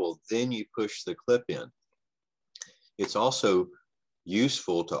that level, then you push the clip in. It's also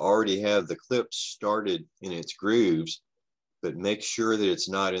useful to already have the clip started in its grooves, but make sure that it's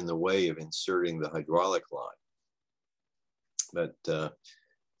not in the way of inserting the hydraulic line. But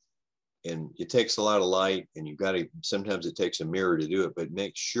and it takes a lot of light, and you've got to, sometimes it takes a mirror to do it, but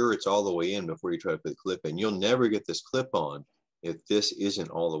make sure it's all the way in before you try to put the clip in. You'll never get this clip on if this isn't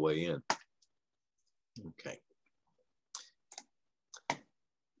all the way in. Okay.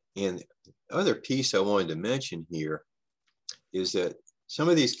 And the other piece I wanted to mention here is that some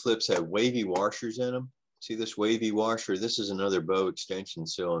of these clips have wavy washers in them. See this wavy washer? This is another bow extension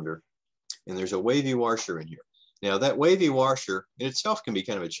cylinder, and there's a wavy washer in here. Now that wavy washer in itself can be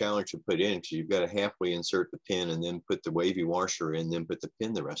kind of a challenge to put in, because you've got to halfway insert the pin and then put the wavy washer in, then put the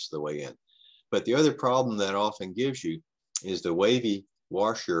pin the rest of the way in. But the other problem that often gives you is the wavy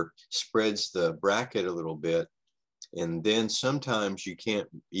washer spreads the bracket a little bit, and then sometimes you can't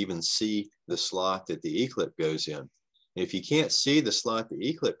even see the slot that the E-clip goes in. And if you can't see the slot the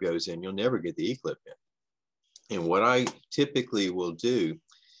E-clip goes in, you'll never get the E-clip in. And what I typically will do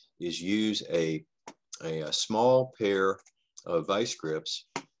is use a small pair of vice grips,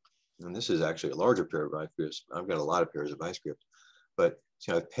 and this is actually a larger pair of vice grips. I've got a lot of pairs of vice grips, but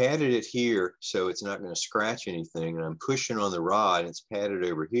so I've padded it here so it's not going to scratch anything, and I'm pushing on the rod, and it's padded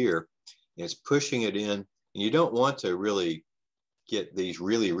over here, and it's pushing it in. And you don't want to really get these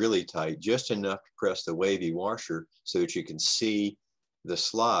really, really tight, just enough to press the wavy washer so that you can see the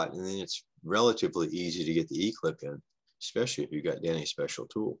slot, and then it's relatively easy to get the E-clip in, especially if you've got Danny's special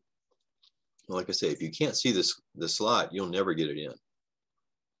tool. Like I say, if you can't see the slot, you'll never get it in.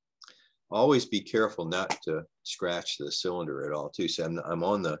 Always be careful not to scratch the cylinder at all too. So I'm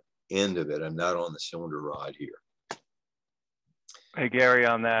on the end of it. I'm not on the cylinder rod here. Hey, Gary,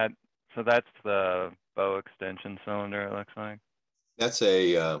 on that, so that's the bow extension cylinder, it looks like? That's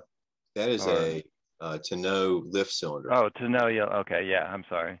a, that is a tonneau lift cylinder. Oh, tonneau, yeah, okay, yeah, I'm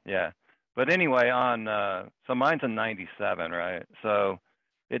sorry, yeah. But anyway, on, so mine's a 97, right? So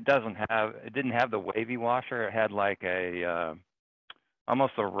it didn't have the wavy washer. It had like a,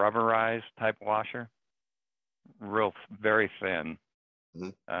 almost a rubberized type washer, very thin.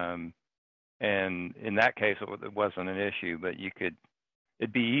 Mm-hmm. And in that case, it wasn't an issue, but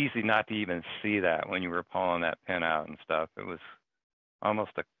it'd be easy not to even see that when you were pulling that pin out and stuff. It was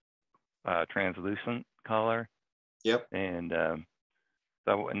almost a translucent color. Yep. And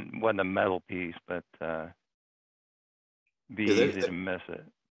so it wasn't a metal piece, but be easy to miss it.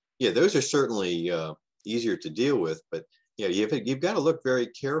 Yeah, those are certainly easier to deal with, but yeah, you've got to look very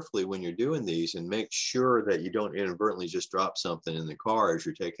carefully when you're doing these and make sure that you don't inadvertently just drop something in the car as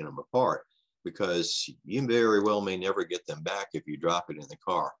you're taking them apart. because you very well may never get them back if you drop it in the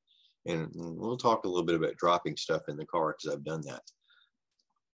car. And we'll talk a little bit about dropping stuff in the car because I've done that.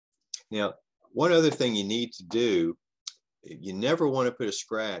 Now, one other thing you need to do, you never want to put a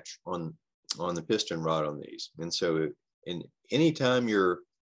scratch on the piston rod on these. And so anytime you're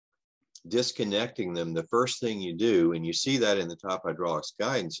disconnecting them, the first thing you do, and you see that in the top hydraulics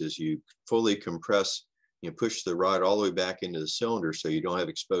guidance, is you fully compress, you push the rod all the way back into the cylinder so you don't have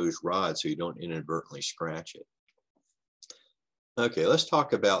exposed rod, so you don't inadvertently scratch it. Okay, let's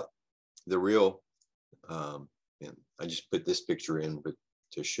talk about the real, and I just put this picture in but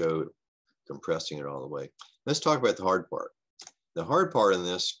to show compressing it all the way. Let's talk about the hard part. The hard part in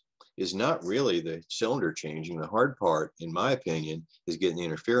this is not really the cylinder changing. The hard part, in my opinion, is getting the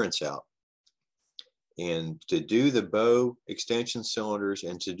interference out. And to do the bow extension cylinders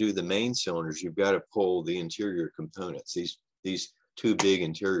and to do the main cylinders, you've got to pull the interior components, these two big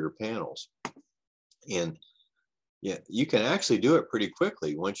interior panels. And yeah, you can actually do it pretty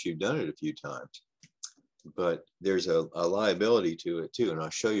quickly once you've done it a few times. But there's a liability to it too, and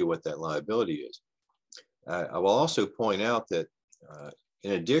I'll show you what that liability is. I will also point out that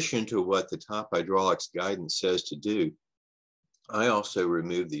in addition to what the top hydraulics guidance says to do, I also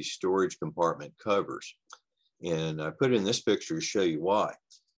removed these storage compartment covers. And I put in this picture to show you why.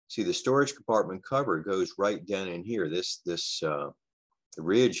 See, the storage compartment cover goes right down in here. This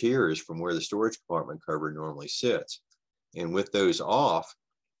ridge here is from where the storage compartment cover normally sits. And with those off,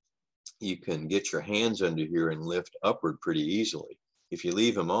 you can get your hands under here and lift upward pretty easily. If you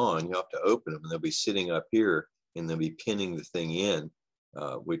leave them on, you have to open them and they'll be sitting up here and they'll be pinning the thing in,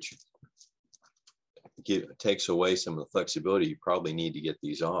 which takes away some of the flexibility. You probably need to get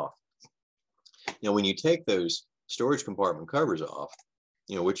these off. Now, when you take those storage compartment covers off,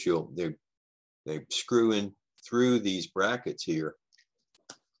 you know, which they screw in through these brackets here.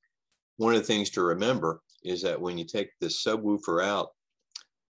 One of the things to remember is that when you take this subwoofer out,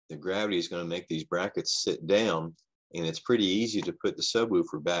 the gravity is going to make these brackets sit down, and it's pretty easy to put the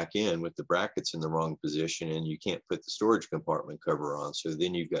subwoofer back in with the brackets in the wrong position, and you can't put the storage compartment cover on. So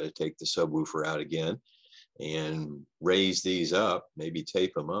then you've got to take the subwoofer out again and raise these up, maybe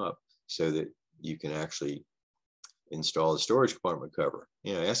tape them up so that you can actually install the storage compartment cover.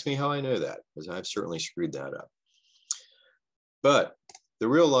 You know, ask me how I know that, because I've certainly screwed that up. But the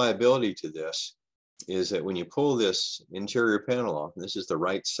real liability to this is that when you pull this interior panel off, and this is the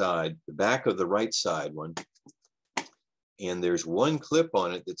right side, the back of the right side one, and there's one clip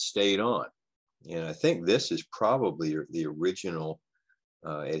on it that stayed on. And I think this is probably the original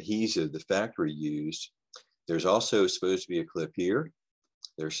adhesive the factory used. There's also supposed to be a clip here.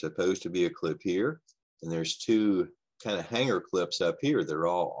 There's supposed to be a clip here. And there's two kind of hanger clips up here. They're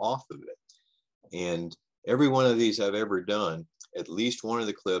all off of it. And every one of these I've ever done, at least one of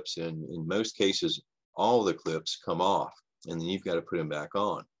the clips, and in most cases, all the clips come off. And then you've got to put them back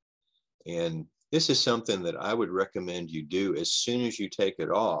on. And this is something that I would recommend you do as soon as you take it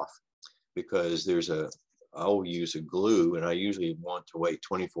off, because I'll use a glue, and I usually want to wait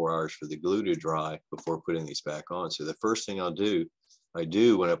 24 hours for the glue to dry before putting these back on. So the first thing I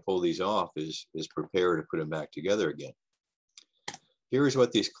do when I pull these off is prepare to put them back together again. Here's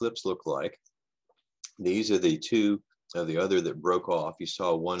what these clips look like. These are the two of the other that broke off. You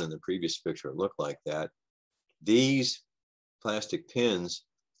saw one in the previous picture, it looked like that. These plastic pins,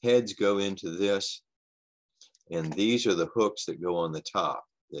 heads go into this, and these are the hooks that go on the top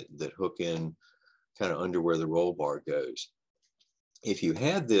that hook in kind of under where the roll bar goes. If you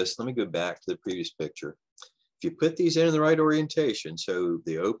had this, let me go back to the previous picture. If you put these in the right orientation, so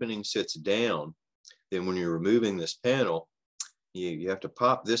the opening sits down, then when you're removing this panel, you have to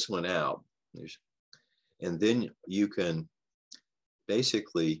pop this one out. And then you can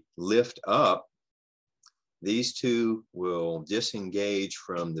basically lift up. These two will disengage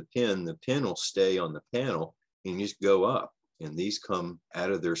from the pin. The pin will stay on the panel, and you just go up. And these come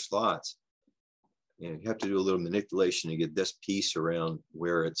out of their slots. And you have to do a little manipulation to get this piece around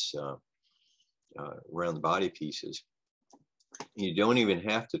where it's around the body pieces. You don't even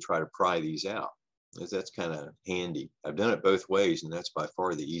have to try to pry these out, because that's kind of handy. I've done it both ways, and that's by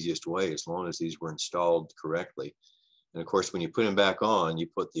far the easiest way, as long as these were installed correctly. And of course, when you put them back on, you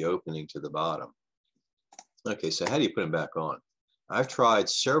put the opening to the bottom. Okay, so how do you put them back on? I've tried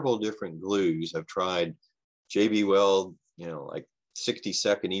several different glues. I've tried JB Weld, like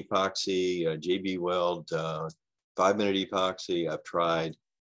 60-second epoxy, JB Weld 5-minute epoxy. I've tried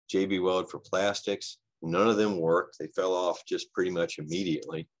JB Weld for plastics. None of them worked. They fell off just pretty much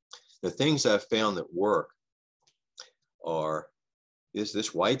immediately. The things I've found that work is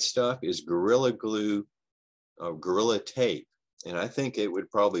this white stuff is Gorilla Glue, Gorilla Tape. And I think it would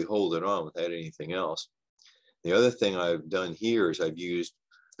probably hold it on without anything else. The other thing I've done here is I've used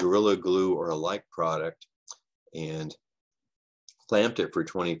Gorilla Glue or a like product and clamped it for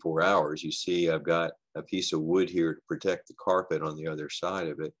 24 hours. You see, I've got a piece of wood here to protect the carpet on the other side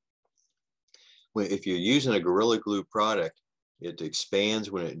of it. If you're using a Gorilla Glue product, it expands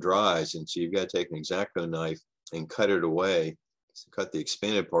when it dries. And so you've got to take an X-Acto knife and cut it away, cut the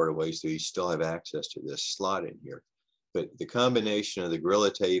expanded part away so you still have access to this slot in here. But the combination of the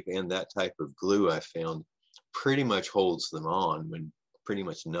Gorilla Tape and that type of glue I found pretty much holds them on when pretty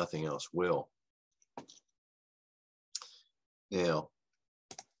much nothing else will. Now,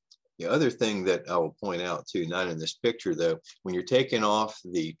 the other thing that I will point out too, not in this picture though, when you're taking off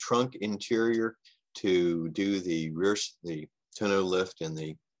the trunk interior to do the tonneau lift and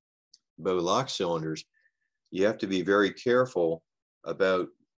the bow lock cylinders, you have to be very careful about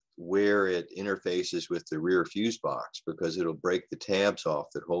where it interfaces with the rear fuse box, because it'll break the tabs off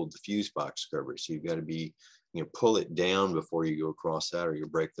that hold the fuse box cover. So you've got to be, pull it down before you go across that, or you'll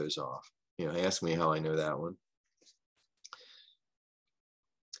break those off. Ask me how I know that one.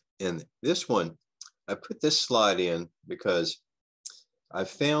 And this one, I put this slide in because I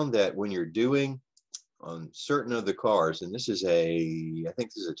found that when you're doing on certain of the cars, and this is I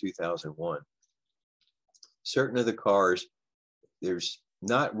think this is a 2001, certain of the cars, there's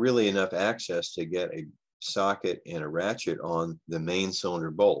not really enough access to get a socket and a ratchet on the main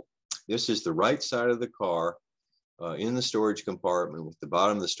cylinder bolt. This is the right side of the car in the storage compartment with the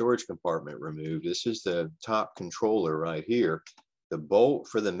bottom of the storage compartment removed. This is the top controller right here. The bolt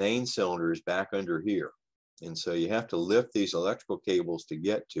for the main cylinder is back under here. And so you have to lift these electrical cables to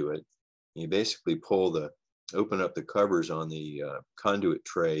get to it. You basically open up the covers on the conduit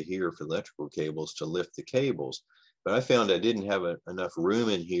tray here for electrical cables to lift the cables. But I found I didn't have enough room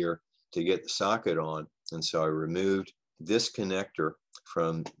in here to get the socket on. And so I removed this connector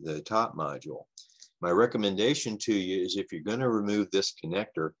from the top module. My recommendation to you is if you're going to remove this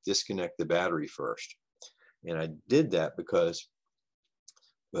connector, disconnect the battery first. And I did that because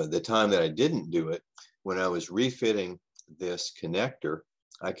the time that I didn't do it, when I was refitting this connector,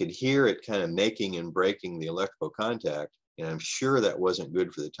 I could hear it kind of making and breaking the electrical contact. And I'm sure that wasn't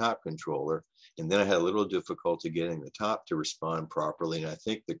good for the top controller. And then I had a little difficulty getting the top to respond properly. And I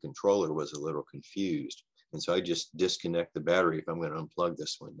think the controller was a little confused. And so I just disconnect the battery if I'm going to unplug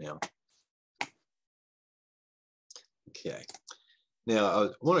this one now. Okay. Now I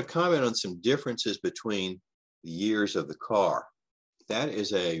want to comment on some differences between the years of the car. That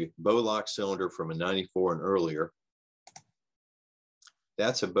is a bow lock cylinder from a 94 and earlier.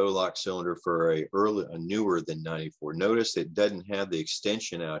 That's a bow lock cylinder for a newer than 94. Notice it doesn't have the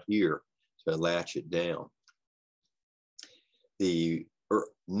extension out here to latch it down. The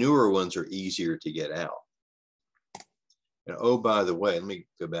newer ones are easier to get out. And oh, by the way, let me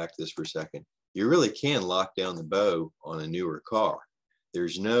go back to this for a second. You really can lock down the bow on a newer car.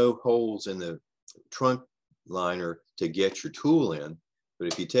 There's no holes in the trunk liner to get your tool in, but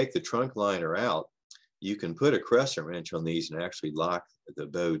if you take the trunk liner out, you can put a crescent wrench on these and actually lock the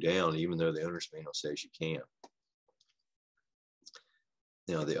bow down, even though the owner's manual says you can't.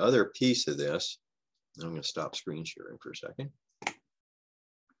 Now, the other piece of this, I'm going to stop screen sharing for a second.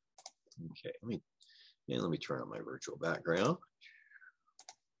 Okay, let me turn on my virtual background.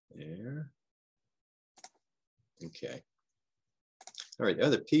 There. Okay. All right, the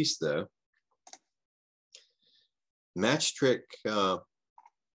other piece though, match trick, I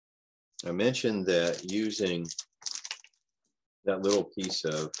mentioned that using that little piece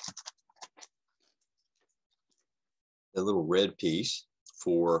of, the little red piece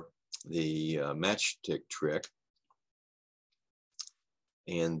for the matchstick trick.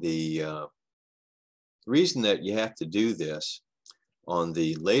 And the reason that you have to do this on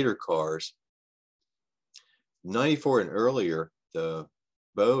the later cars, 94 and earlier, the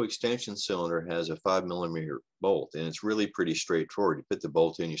bow extension cylinder has a 5mm bolt, and it's really pretty straightforward. You put the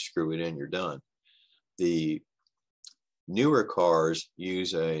bolt in, you screw it in, you're done. The newer cars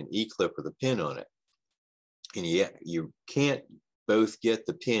use an E-clip with a pin on it, and you can't both get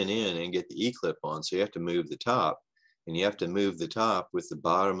the pin in and get the E-clip on, so you have to move the top, and you have to move the top with the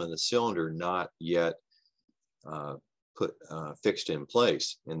bottom of the cylinder not yet fixed in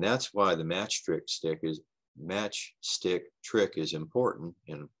place. And that's why the matchstick trick is important,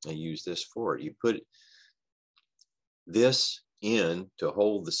 and I use this for it. You put this in to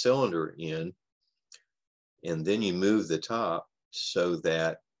hold the cylinder in, and then you move the top so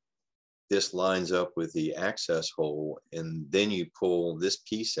that this lines up with the access hole, and then you pull this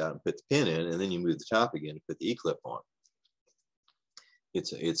piece out and put the pin in, and then you move the top again to put the E-clip on.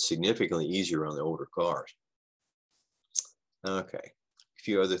 It's significantly easier on the older cars. Okay, a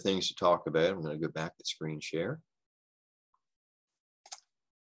few other things to talk about. I'm going to go back to screen share.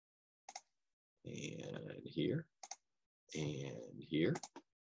 And here, and here.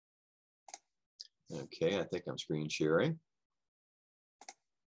 Okay, I think I'm screen sharing.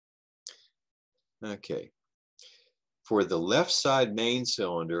 Okay, for the left side main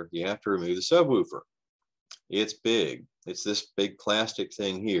cylinder, you have to remove the subwoofer. It's big. It's this big plastic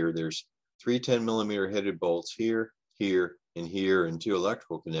thing here. There's 3 10mm headed bolts here, here, and here, and 2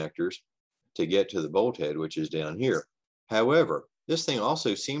 electrical connectors to get to the bolt head, which is down here. However, this thing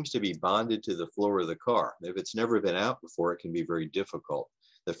also seems to be bonded to the floor of the car. If it's never been out before, it can be very difficult.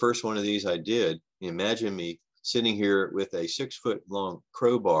 The first one of these I did, imagine me sitting here with a 6-foot long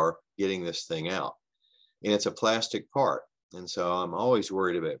crowbar getting this thing out. And it's a plastic part. And so I'm always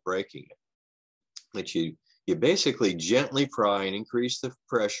worried about breaking it. But you basically gently pry and increase the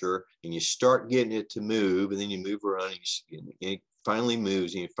pressure, and you start getting it to move, and then you move around, and it finally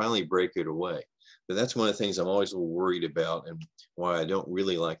moves, and you finally break it away. But that's one of the things I'm always a little worried about, and why I don't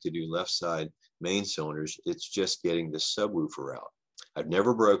really like to do left side main cylinders. It's just getting the subwoofer out. I've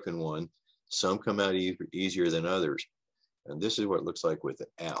never broken one. Some come out easier than others. And this is what it looks like with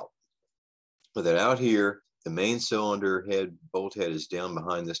it out. With it out here, the main cylinder head, bolt head is down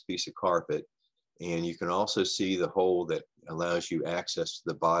behind this piece of carpet. And you can also see the hole that allows you access to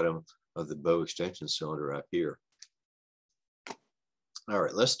the bottom of the bow extension cylinder up here. All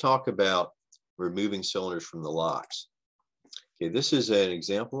right, let's talk about removing cylinders from the locks. Okay, this is an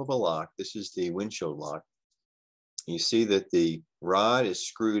example of a lock. This is the windshield lock. You see that the rod is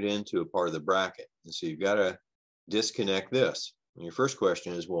screwed into a part of the bracket. And so you've got to disconnect this. And your first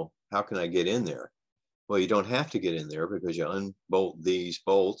question is, well, how can I get in there? Well, you don't have to get in there because you unbolt these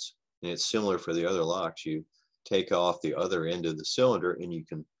bolts, and it's similar for the other locks. You take off the other end of the cylinder and you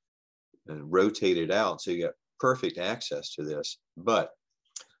can rotate it out. So you got perfect access to this. But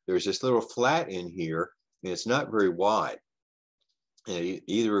there's this little flat in here, and it's not very wide. And it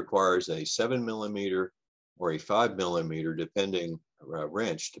either requires a 7mm or a 5mm depending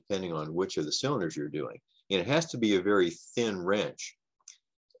wrench, depending on which of the cylinders you're doing. And it has to be a very thin wrench.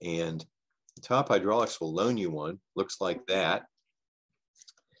 And Top Hydraulics will loan you one, looks like that,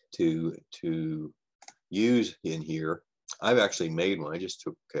 to use in here. I've actually made one. I just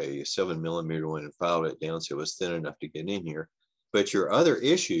took a 7mm one and filed it down so it was thin enough to get in here. But your other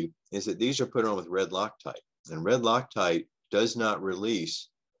issue is that these are put on with red Loctite, and red Loctite does not release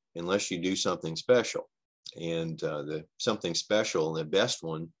unless you do something special. And the something special, and the best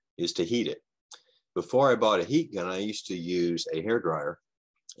one, is to heat it. Before I bought a heat gun, I used to use a hairdryer,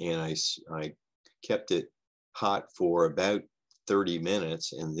 and I kept it hot for about 30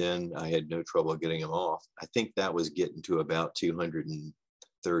 minutes, and then I had no trouble getting them off. I think that was getting to about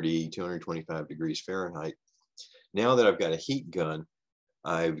 230, 225 degrees Fahrenheit. Now that I've got a heat gun,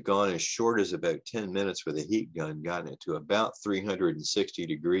 I've gone as short as about 10 minutes with a heat gun, gotten it to about 360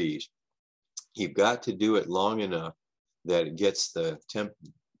 degrees. You've got to do it long enough that it gets the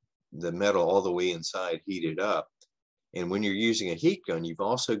metal all the way inside heated up. And when you're using a heat gun, you've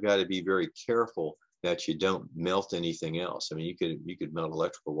also got to be very careful that you don't melt anything else. I mean, you could melt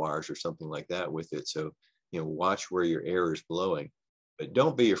electrical wires or something like that with it. So, watch where your air is blowing, but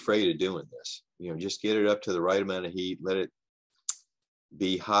don't be afraid of doing this. Just get it up to the right amount of heat, let it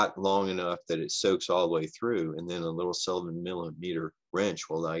be hot long enough that it soaks all the way through, and then a little 7mm wrench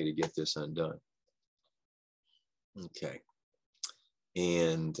will allow you to get this undone. Okay,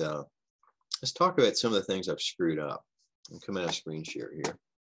 and let's talk about some of the things I've screwed up. I'm coming out of screen share here.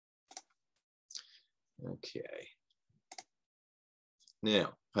 Okay.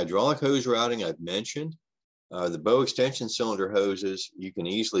 Now, hydraulic hose routing I've mentioned. The bow extension cylinder hoses, you can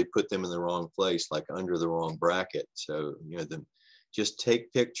easily put them in the wrong place, like under the wrong bracket. So, just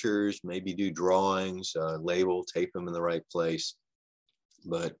take pictures, maybe do drawings, label, tape them in the right place.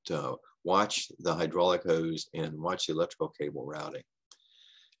 But watch the hydraulic hose and watch the electrical cable routing.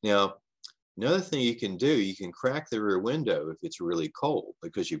 Now, another thing you can do, you can crack the rear window if it's really cold,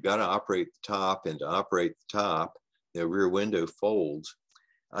 because you've got to operate the top, and to operate the top, the rear window folds.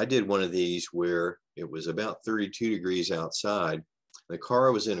 I did one of these where it was about 32 degrees outside. The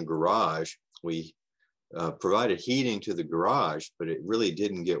car was in a garage. We provided heating to the garage, but it really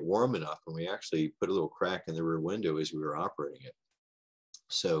didn't get warm enough, and we actually put a little crack in the rear window as we were operating it.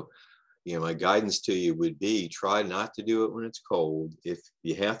 So, my guidance to you would be, try not to do it when it's cold. If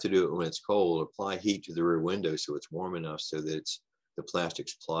you have to do it when it's cold, apply heat to the rear window so it's warm enough so that the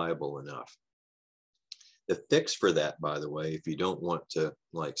plastic's pliable enough. The fix for that, by the way, if you don't want to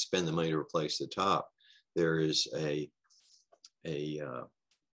spend the money to replace the top, there is a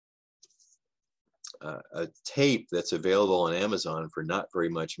a tape that's available on Amazon for not very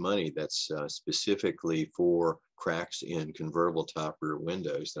much money that's specifically for cracks in convertible top rear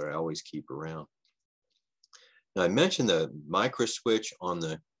windows that I always keep around. Now I mentioned the micro switch on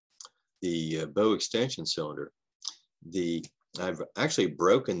the bow extension cylinder. I've actually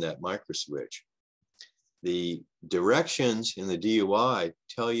broken that micro switch. The directions in the DUI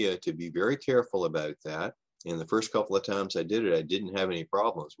tell you to be very careful about that. And the first couple of times I did it, I didn't have any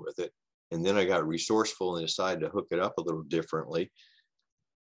problems with it. And then I got resourceful and decided to hook it up a little differently.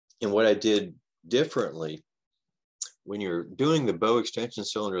 And what I did differently, when you're doing the bow extension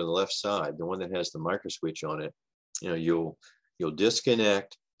cylinder on the left side, the one that has the micro switch on it, you'll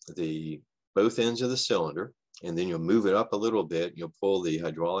disconnect both ends of the cylinder, and then you'll move it up a little bit. You'll pull the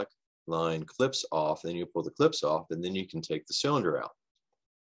hydraulic line clips off, then you pull the clips off, and then you can take the cylinder out.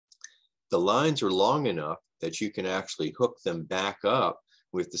 The lines are long enough that you can actually hook them back up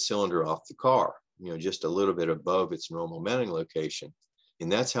with the cylinder off the car, just a little bit above its normal mounting location.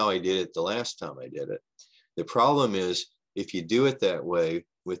 And that's how I did it the last time I did it. The problem is, if you do it that way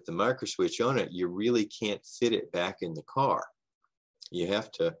with the micro switch on it, you really can't fit it back in the car. You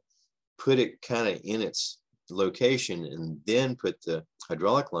have to put it kind of in its location and then put the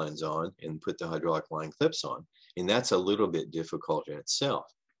hydraulic lines on and put the hydraulic line clips on. And that's a little bit difficult in itself.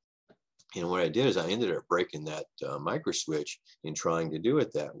 And what I did is I ended up breaking that micro switch in trying to do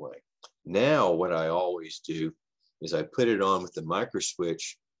it that way. Now, what I always do is I put it on with the micro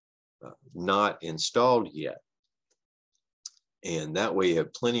switch not installed yet. And that way you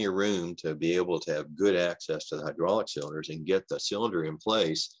have plenty of room to be able to have good access to the hydraulic cylinders and get the cylinder in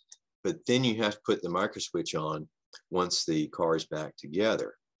place. But then you have to put the micro switch on once the car is back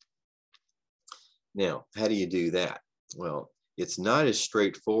together. Now, how do you do that? Well, it's not as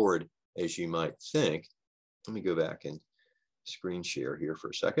straightforward as you might think. Let me go back and screen share here for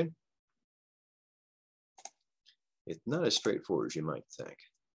a second. It's not as straightforward as you might think,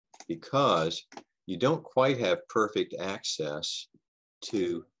 because you don't quite have perfect access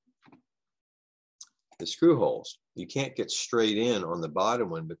to the screw holes. You can't get straight in on the bottom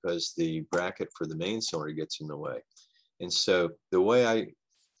one because the bracket for the main cylinder gets in the way. And so the way I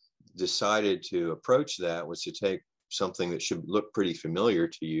decided to approach that was to take something that should look pretty familiar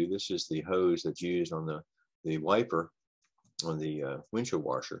to you. This is the hose that's used on the wiper on the windshield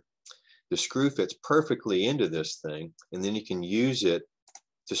washer. The screw fits perfectly into this thing, and then you can use it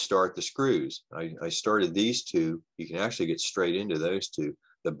to start the screws. I started these two. You can actually get straight into those two.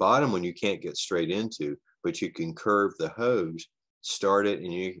 The bottom one you can't get straight into, but you can curve the hose, start it,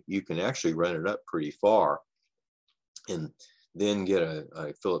 and you can actually run it up pretty far, and then get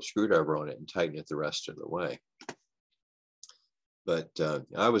a Phillips screwdriver on it and tighten it the rest of the way. But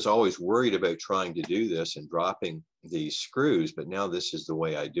I was always worried about trying to do this and dropping these screws, but now this is the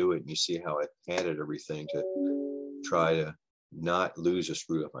way I do it. And you see how I added everything to try to not lose a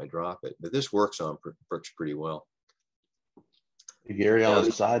screw if I drop it. But this works pretty well. Hey, Gary, on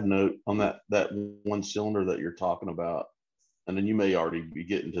a side note, on that one cylinder that you're talking about, and then you may already be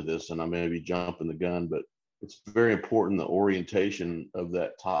getting to this and I may be jumping the gun, but it's very important, the orientation of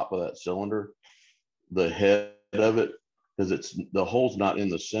that top of that cylinder, the head of it, because the hole's not in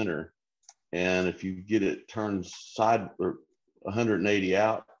the center. And if you get it turned side or 180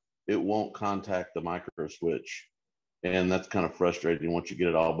 out, it won't contact the micro switch. And that's kind of frustrating once you get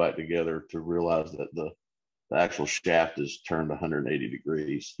it all back together to realize that the actual shaft is turned 180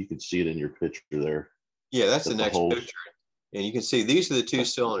 degrees. You can see it in your picture there. Yeah, that's the next picture. And you can see these are the two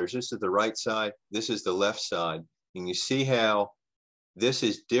cylinders. This is the right side. This is the left side. And you see how this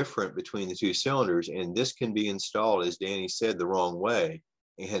is different between the two cylinders. And this can be installed, as Danny said, the wrong way.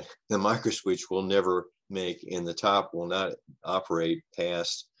 And the micro switch will never make, and the top will not operate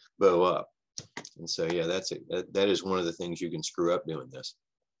past bow up. And so, yeah, that's it. That is one of the things you can screw up doing this.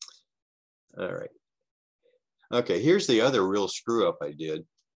 All right. Okay, here's the other real screw up I did.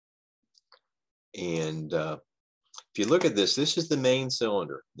 And if you look at this, this is the main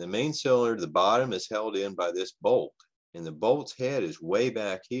cylinder. The main cylinder, the bottom is held in by this bolt, and the bolt's head is way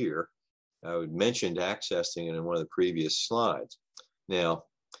back here. I mentioned accessing it in one of the previous slides. Now,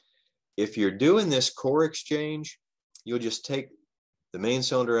 if you're doing this core exchange, you'll just take the main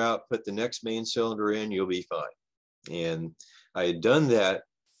cylinder out, put the next main cylinder in, you'll be fine. And I had done that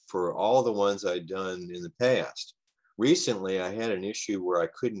for all the ones I'd done in the past. Recently, I had an issue where I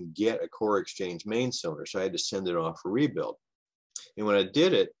couldn't get a core exchange main cylinder, so I had to send it off for rebuild. And when I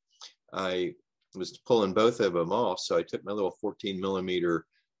did it, I was pulling both of them off, so I took my little 14mm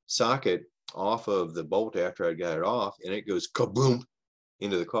socket off of the bolt after I got it off, and it goes kaboom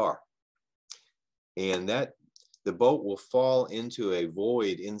into the car. And that the bolt will fall into a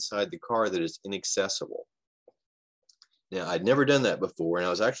void inside the car that is inaccessible. Now, I'd never done that before, and I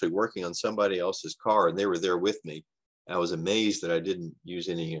was actually working on somebody else's car, and they were there with me. I was amazed that I didn't use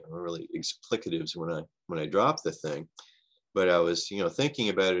any really explicatives when I dropped the thing, but I was, thinking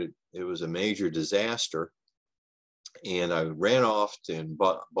about it. It was a major disaster, and I ran off and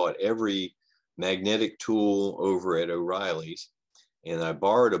bought every magnetic tool over at O'Reilly's, and I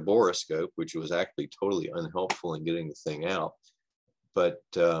borrowed a borescope, which was actually totally unhelpful in getting the thing out. But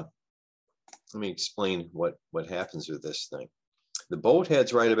let me explain what happens with this thing. The bolt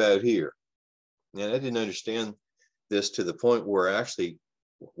head's right about here. And I didn't understand this to the point where actually,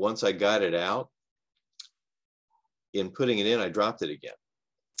 once I got it out, in putting it in, I dropped it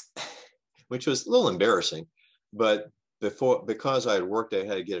again, which was a little embarrassing. But because I had worked out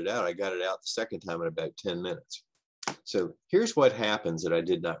how to get it out, I got it out the second time in about 10 minutes. So here's what happens that I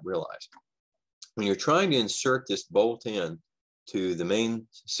did not realize. When you're trying to insert this bolt in to the main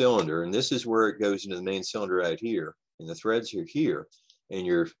cylinder, and this is where it goes into the main cylinder right here, and the threads are here, and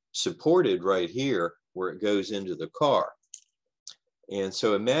you're supported right here where it goes into the car. And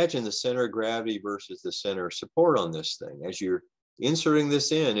so imagine the center of gravity versus the center of support on this thing. As you're inserting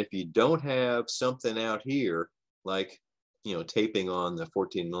this in, if you don't have something out here, like, taping on the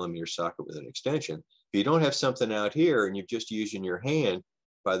 14mm socket with an extension, if you don't have something out here and you're just using your hand,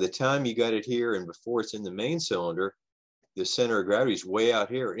 by the time you got it here and before it's in the main cylinder, the center of gravity is way out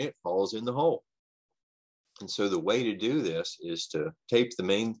here and it falls in the hole. And so the way to do this is to tape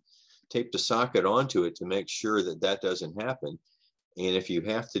the socket onto it to make sure that that doesn't happen. And if you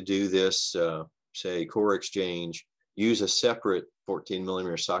have to do this, say core exchange, use a separate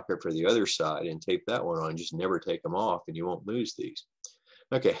 14mm socket for the other side and tape that one on. Just never take them off and you won't lose these.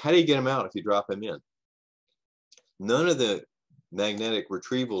 Okay, how do you get them out if you drop them in? None of the magnetic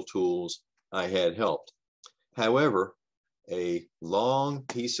retrieval tools I had helped. However, a long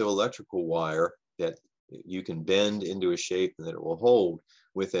piece of electrical wire that you can bend into a shape and that it will hold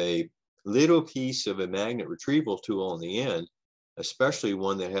with a little piece of a magnet retrieval tool on the end, especially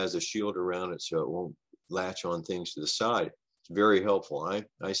one that has a shield around it so it won't latch on things to the side. It's very helpful.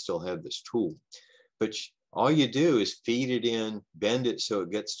 I still have this tool. But all you do is feed it in, bend it so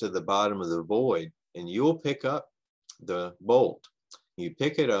it gets to the bottom of the void, and you'll pick up the bolt. You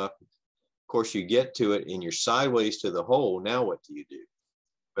pick it up. Of course, you get to it and you're sideways to the hole. Now what do?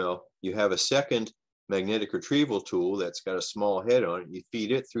 Well, you have a second magnetic retrieval tool that's got a small head on it. You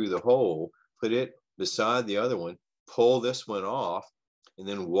feed it through the hole, put it beside the other one, pull this one off, and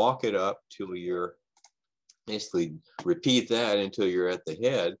then walk it up till you're basically repeat that until you're at the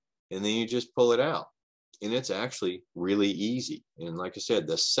head, and then you just pull it out. And it's actually really easy. And like I said,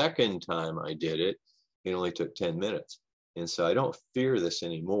 the second time I did it, it only took 10 minutes. And so I don't fear this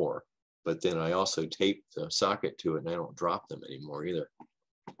anymore, but then I also tape the socket to it and I don't drop them anymore either.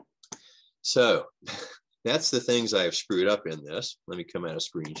 So that's the things I have screwed up in this. Let me come out of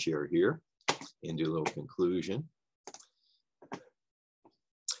screen share here and do a little conclusion.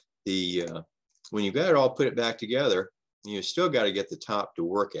 When you've got it all put it back together, you still got to get the top to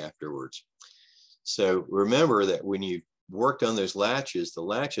work afterwards. So remember that when you worked on those latches, the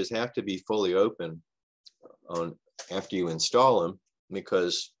latches have to be fully open after you install them,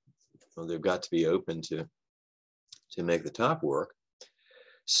 because they've got to be open to make the top work.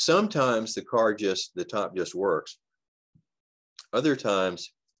 Sometimes the top just works. Other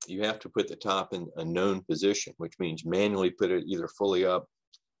times you have to put the top in a known position, which means manually put it either fully up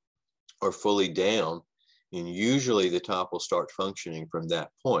or fully down. And usually the top will start functioning from that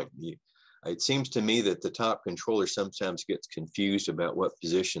point. It seems to me that the top controller sometimes gets confused about what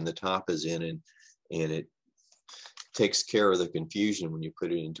position the top is in, and it takes care of the confusion when you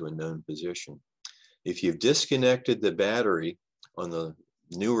put it into a known position. If you've disconnected the battery on the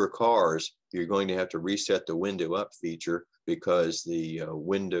newer cars, you're going to have to reset the window up feature, because the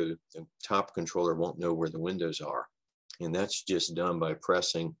top controller won't know where the windows are. And that's just done by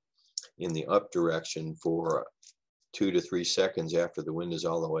pressing in the up direction for 2 to 3 seconds after the window's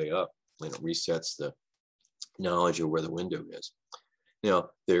all the way up, and it resets the knowledge of where the window is. Now,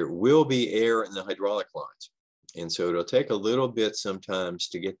 there will be air in the hydraulic lines, and so it'll take a little bit sometimes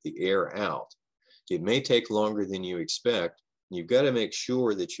to get the air out. It may take longer than you expect. You've got to make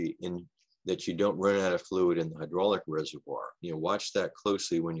sure that you don't run out of fluid in the hydraulic reservoir. Watch that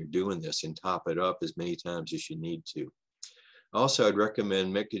closely when you're doing this and top it up as many times as you need to. Also, I'd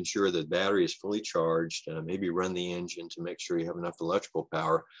recommend making sure the battery is fully charged. Maybe run the engine to make sure you have enough electrical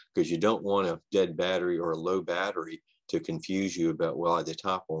power, because you don't want a dead battery or a low battery to confuse you about why the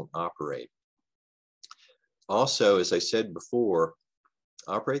top won't operate. Also, as I said before,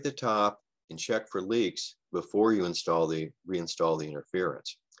 operate the top and check for leaks before you reinstall the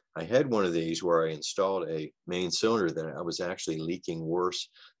interference. I had one of these where I installed a main cylinder that I was actually leaking worse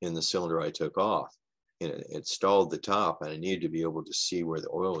than the cylinder I took off. And it stalled the top, and I needed to be able to see where the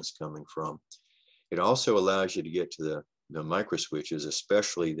oil was coming from. It also allows you to get to the micro switches,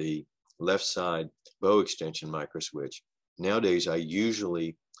 especially the left side bow extension micro switch. Nowadays, I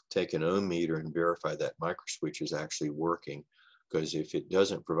usually take an ohm meter and verify that micro switch is actually working, because if it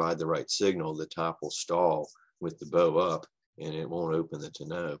doesn't provide the right signal, the top will stall with the bow up and it won't open the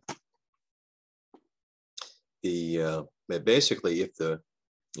tonneau. But basically, if it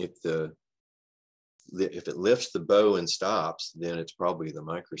lifts the bow and stops, then it's probably the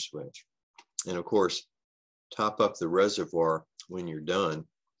micro switch. And of course, top up the reservoir when you're done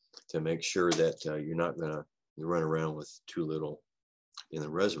to make sure that you're not going to run around with too little in the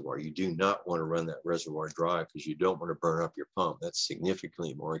reservoir. You do not want to run that reservoir dry, because you don't want to burn up your pump. That's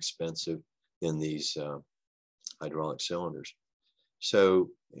significantly more expensive than these hydraulic cylinders. So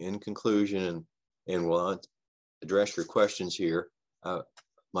in conclusion, and we'll address your questions here,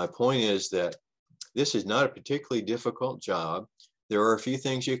 my point is that this is not a particularly difficult job. There are a few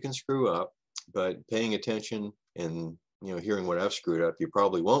things you can screw up, but paying attention and hearing what I've screwed up, you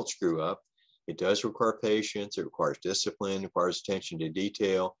probably won't screw up. It does require patience, it requires discipline, it requires attention to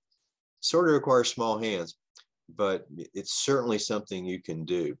detail, sort of requires small hands, but it's certainly something you can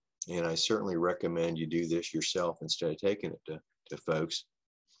do. And I certainly recommend you do this yourself instead of taking it to folks.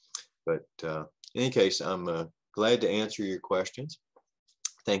 But in any case, I'm glad to answer your questions.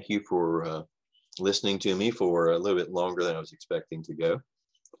 Thank you for listening to me for a little bit longer than I was expecting to go.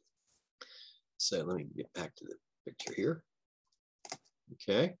 So let me get back to the picture here.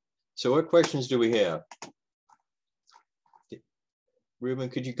 Okay. So what questions do we have? Ruben,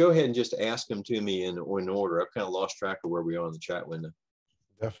 could you go ahead and just ask them to me in order? I've kind of lost track of where we are in the chat window.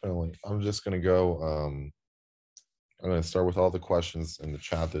 Definitely. I'm just going to go, I'm going to start with all the questions in the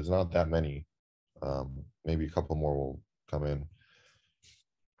chat. There's not that many. Maybe a couple more will come in.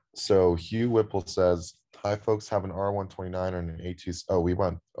 So Hugh Whipple says, hi folks, have an R129 and an A2. Oh, we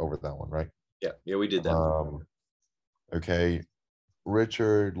went over that one, right? Yeah, we did that. Okay.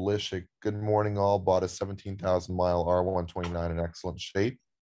 Richard Lishik, good morning all. Bought a 17,000 mile R129 in excellent shape,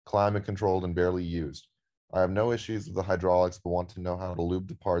 climate controlled and barely used. I have no issues with the hydraulics, but want to know how to lube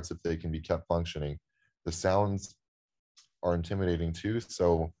the parts if they can be kept functioning. The sounds are intimidating too,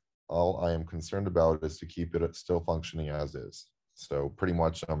 so all I am concerned about is to keep it still functioning as is. So pretty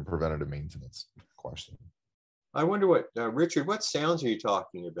much preventative maintenance question. I wonder what, Richard, what sounds are you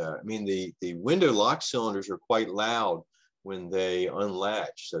talking about? I mean, the window lock cylinders are quite loud when they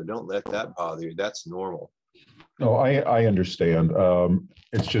unlatch, so don't let that bother you. That's normal. No, I understand.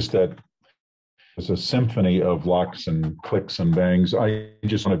 It's just that it's a symphony of locks and clicks and bangs. I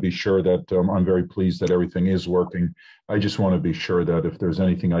just want to be sure that I'm very pleased that everything is working. I just want to be sure that if there's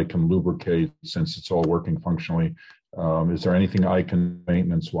anything I can lubricate, since it's all working functionally, is there anything I can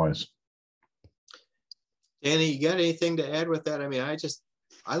maintenance-wise? Danny, you got anything to add with that? I mean,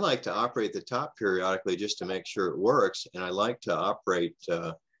 I like to operate the top periodically just to make sure it works. And I like to operate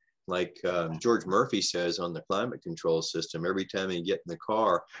like George Murphy says on the climate control system. Every time you get in the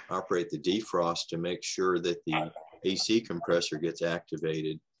car, operate the defrost to make sure that the AC compressor gets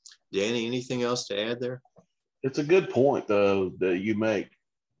activated. Danny, anything else to add there? It's a good point, though, that you make.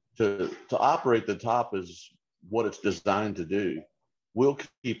 To operate the top is what it's designed to do. We'll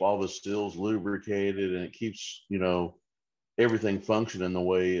keep all the seals lubricated, and it keeps, everything functioning the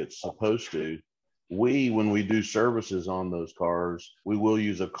way it's supposed to. When we do services on those cars, we will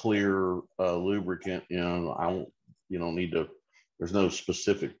use a clear lubricant. You don't need to, there's no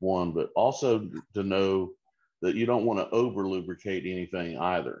specific one, but also to know that you don't want to over lubricate anything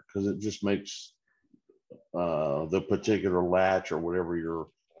either, because it just makes the particular latch or whatever you're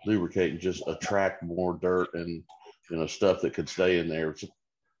lubricating just attract more dirt and stuff that could stay in there.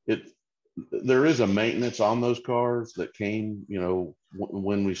 There is a maintenance on those cars that came,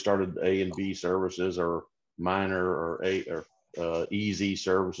 when we started A and B services, or minor or easy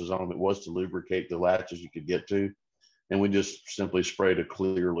services on them. It was to lubricate the latches you could get to, and we just simply sprayed a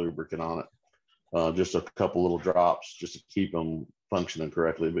clear lubricant on it, just a couple little drops, just to keep them functioning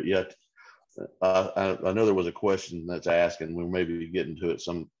correctly. But yet, I know there was a question that's asking, we may be getting to it.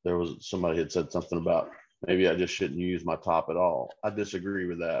 Somebody had said something about maybe I just shouldn't use my top at all. I disagree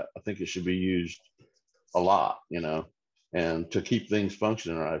with that. I think it should be used a lot, and to keep things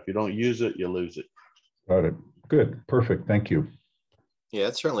functioning right. If you don't use it, you lose it. Got it. Good. Perfect. Thank you. Yeah,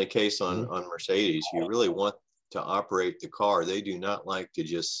 that's certainly the case on Mercedes. You really want to operate the car. They do not like to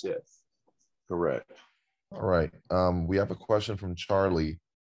just sit. Correct. All right. We have a question from Charlie.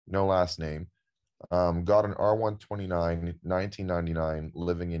 no last name. Got an R129, 1999,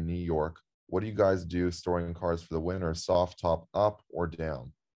 living in New York. What do you guys do storing cars for the winter? Soft top up or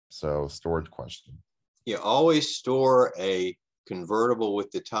down? So storage question. You always store a convertible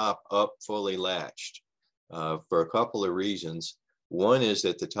with the top up, fully latched, for a couple of reasons. One is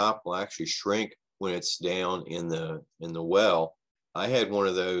that the top will actually shrink when it's down in the well. I had one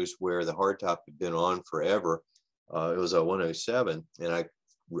of those where the hardtop had been on forever. It was a 107, and I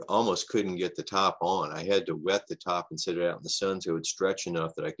almost couldn't get the top on. I had to wet the top and sit it out in the sun so it would stretch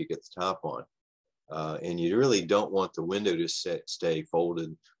enough that I could get the top on. And you really don't want the window to stay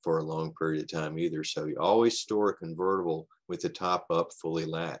folded for a long period of time either. So you always store a convertible with the top up, fully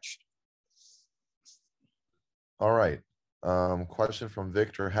latched. All right. Question from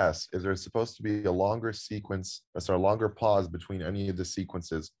Victor Hess. Is there supposed to be a longer sequence, longer pause between any of the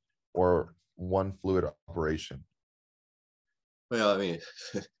sequences, or one fluid operation? Well, I mean,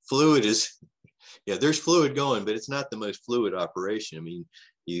 fluid is, yeah, there's fluid going, but it's not the most fluid operation. I mean,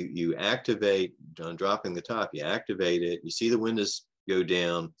 you activate on dropping the top, you activate it, you see the windows go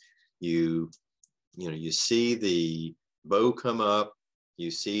down, you see the bow come up, you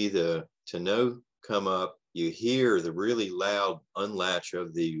see the tonneau come up, you hear the really loud unlatch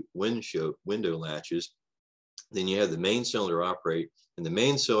of the window latches. Then you have the main cylinder operate, and the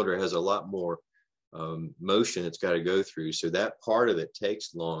main cylinder has a lot more motion it's got to go through. So that part of it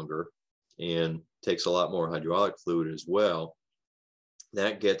takes longer and takes a lot more hydraulic fluid as well.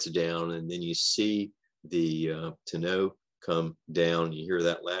 That gets down, and then you see the tonneau come down, you hear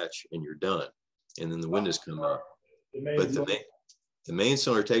that latch, and you're done. And then the windows come up. But the main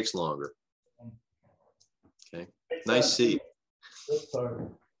cylinder takes longer. Okay, nice seat. Sorry.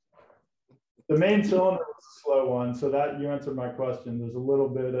 The main cylinder was a slow one, so that you answered my question. There's a little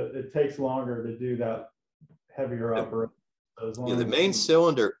bit of, it takes longer to do that heavier operation. Yeah, the main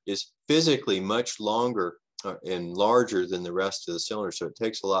cylinder is physically much longer and larger than the rest of the cylinder, so it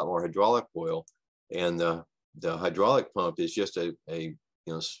takes a lot more hydraulic oil. And the hydraulic pump is just a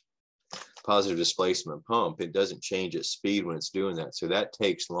positive displacement pump. It doesn't change its speed when it's doing that, so that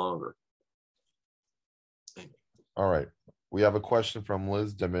takes longer. All right, we have a question from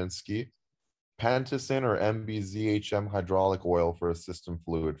Liz Deminsky. Pantocin or MBCAPeachtree hydraulic oil for a system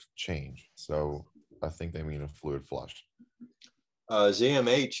fluid change. So I think they mean a fluid flush.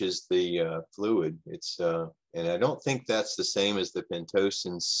 ZMH is the fluid. It's and I don't think that's the same as the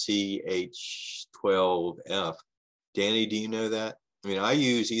Pantocin CH12F. Danny, do you know that? I mean, I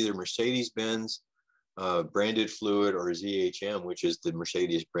use either Mercedes-Benz branded fluid or ZHM, which is the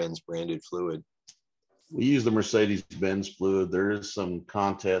Mercedes-Benz branded fluid. We use the Mercedes-Benz fluid. There is some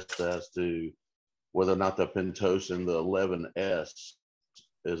contest as to whether or not the Pantocin, the 11S,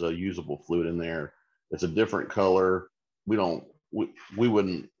 is a usable fluid in there. It's a different color. We always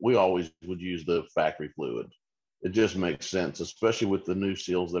would use the factory fluid. It just makes sense, especially with the new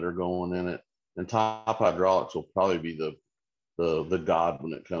seals that are going in it. And top hydraulics will probably be the god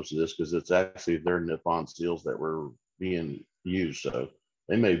when it comes to this, because it's actually their Nippon seals that were being used. So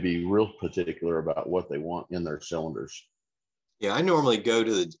they may be real particular about what they want in their cylinders. Yeah, I normally go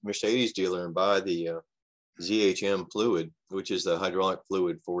to the Mercedes dealer and buy the ZHM fluid, which is the hydraulic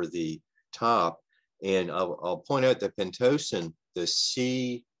fluid for the top. And I'll point out that Pantocin, the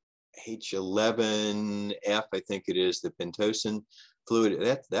CH11F, I think it is, the Pantocin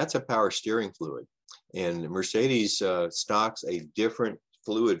fluid, that's a power steering fluid. And Mercedes stocks a different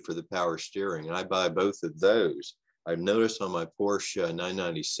fluid for the power steering, and I buy both of those. I've noticed on my Porsche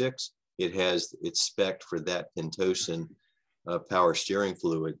 996, it's spec'd for that Pantocin power steering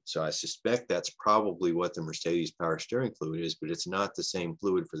fluid. So I suspect that's probably what the Mercedes power steering fluid is, but it's not the same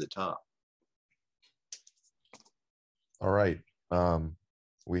fluid for the top. All right.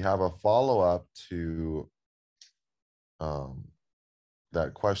 We have a follow-up to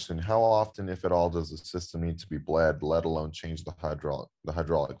that question. How often, if at all, does the system need to be bled, let alone change the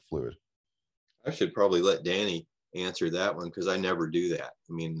hydraulic fluid? I should probably let Danny answer that one, because I never do that.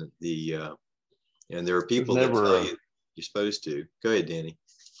 I mean, and there are people that tell you you're supposed to. Go ahead, Danny.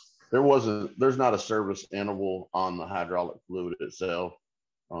 There's not a service interval on the hydraulic fluid itself.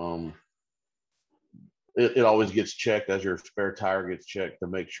 It always gets checked as your spare tire gets checked to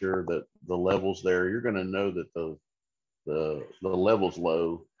make sure that the level's there. You're going to know that the level's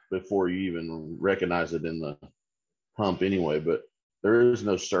low before you even recognize it in the pump anyway, but there is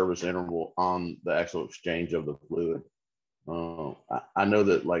no service interval on the actual exchange of the fluid. I know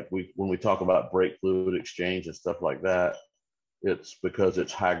that, like, when we talk about brake fluid exchange and stuff like that, it's because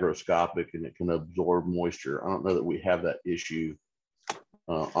it's hygroscopic and it can absorb moisture. I don't know that we have that issue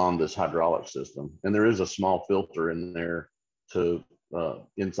on this hydraulic system. And there is a small filter in there to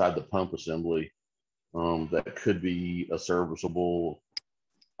inside the pump assembly that could be a serviceable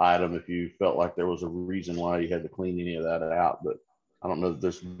item if you felt like there was a reason why you had to clean any of that out. But I don't know that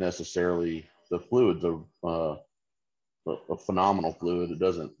there's necessarily, the fluid's a phenomenal fluid.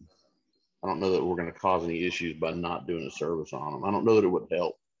 I don't know that we're going to cause any issues by not doing a service on them. I don't know that it would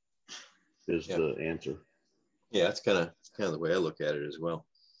help is the answer. Yeah, it's kind of the way I look at it as well.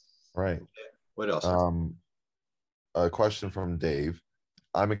 Right. What else? A question from Dave.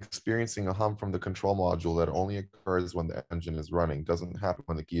 I'm experiencing a hum from the control module that only occurs when the engine is running. Doesn't happen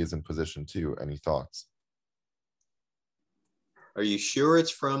when the key is in position 2. Any thoughts? Are you sure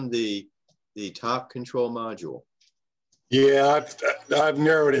it's from the top control module? Yeah, I've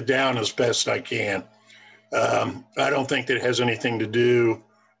narrowed it down as best I can. I don't think that it has anything to do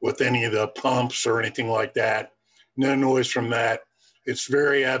with any of the pumps or anything like that. No noise from that. It's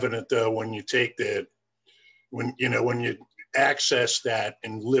very evident though when you take when you access that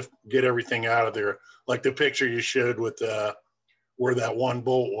and get everything out of there, like the picture you showed with where that one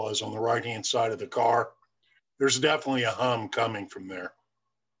bolt was on the right-hand side of the car. There's definitely a hum coming from there.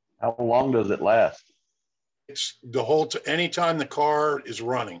 How long does it last? It's the whole anytime the car is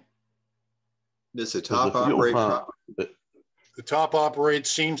running. Does the top operate? The top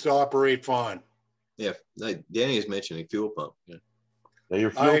seems to operate fine. Yeah, like Danny is mentioning fuel pump. Yeah,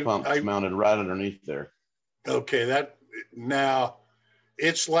 your fuel pump's mounted right underneath there. Okay, now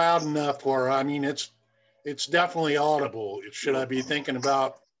it's loud enough where, I mean, it's definitely audible. Should I be thinking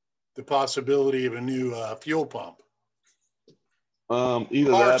about the possibility of a new fuel pump?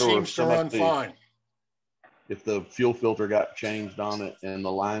 Either that or seems to run fine. If the fuel filter got changed on it and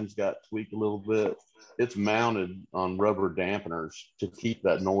the lines got tweaked a little bit, it's mounted on rubber dampeners to keep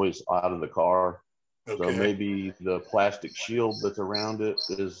that noise out of the car. Okay. So maybe the plastic shield that's around it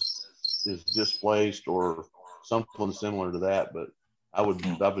is displaced or something similar to that. But I would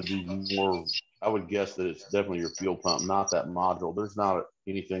do more. I would guess that it's definitely your fuel pump, not that module. There's not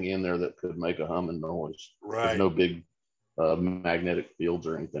anything in there that could make a humming noise. Right. There's no big magnetic fields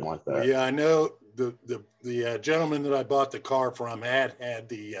or anything like that. Yeah, I know the gentleman that I bought the car from had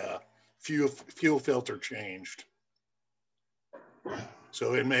the fuel filter changed.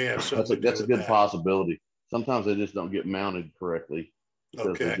 So it may have something to do with that. That's a good possibility. Sometimes they just don't get mounted correctly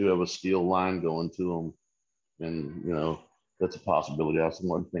because they do have a steel line going to them. And, that's a possibility. That's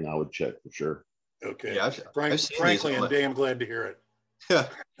one thing I would check for sure. Okay. Yeah, frankly, I'm damn glad to hear it. Yeah.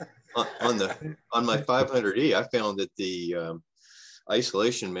 on my 500E, I found that the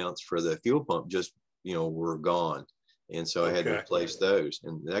isolation mounts for the fuel pump just, were gone. And so I had to replace those,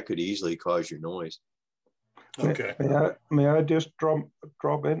 and that could easily cause your noise. Okay. May I just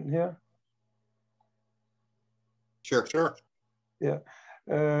drop in here? Sure. Yeah.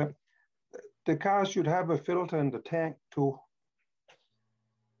 The car should have a filter in the tank too.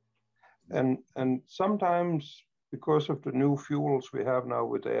 And sometimes, because of the new fuels we have now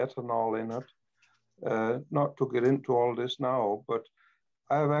with the ethanol in it, not to get into all this now, but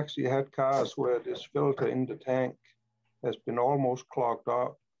I've actually had cars where this filter in the tank has been almost clogged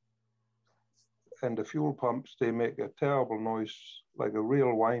up. And the fuel pumps, they make a terrible noise, like a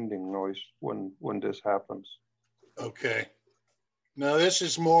real winding noise when this happens. Okay. Now this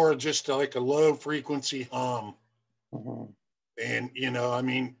is more just like a low frequency hum. Mm-hmm. And, I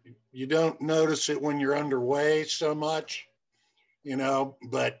mean, you don't notice it when you're underway so much,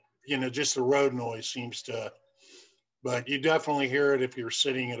 but, just the road noise seems to, but you definitely hear it if you're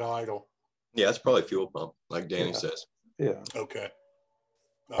sitting at idle. Yeah, it's probably fuel pump, like Danny says. Yeah. Okay.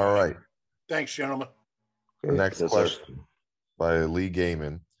 All right. Thanks, gentlemen. The next question by Lee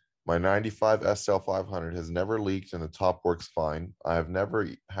Gaiman. My 95 SL500 has never leaked and the top works fine. I have never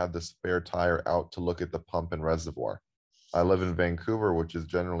had the spare tire out to look at the pump and reservoir. I live in Vancouver, which is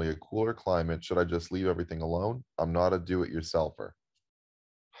generally a cooler climate. Should I just leave everything alone? I'm not a do-it-yourselfer.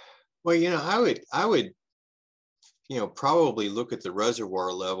 Well, I would, probably look at the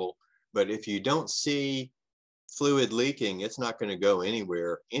reservoir level, but if you don't see fluid leaking, it's not going to go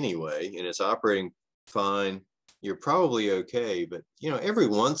anywhere anyway, and it's operating fine. You're probably okay, but every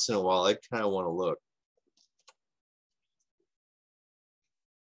once in a while, I kind of want to look.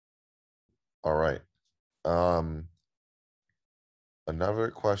 All right. Another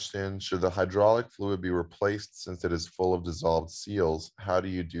question, should the hydraulic fluid be replaced since it is full of dissolved seals? How do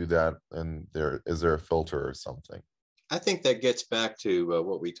you do that? And is there a filter or something? I think that gets back to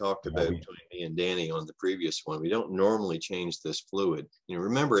what we talked about between me and Danny on the previous one. We don't normally change this fluid.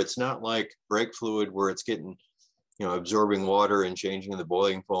 Remember, it's not like brake fluid where it's getting, absorbing water and changing the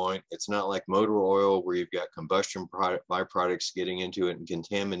boiling point. It's not like motor oil where you've got combustion byproducts getting into it and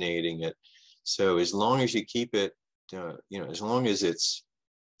contaminating it. So as long as you keep it as long as it's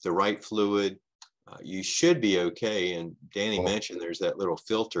the right fluid, you should be okay. And Danny mentioned there's that little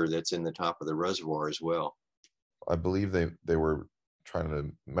filter that's in the top of the reservoir as well. I believe they were trying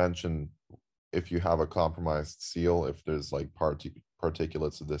to mention if you have a compromised seal, if there's like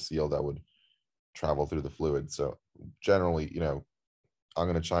particulates of the seal that would travel through the fluid. So generally, I'm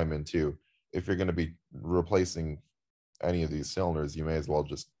going to chime in too. If you're going to be replacing any of these cylinders, you may as well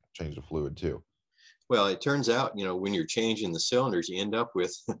just change the fluid too. Well, it turns out, when you're changing the cylinders, you end up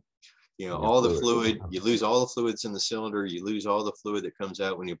with, all the fluid, you lose all the fluids in the cylinder, you lose all the fluid that comes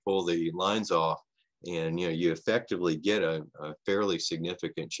out when you pull the lines off. And, you effectively get a fairly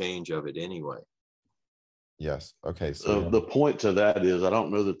significant change of it anyway. Yes. Okay. So the point to that is, I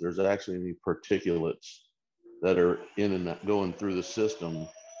don't know that there's actually any particulates that are in and going through the system.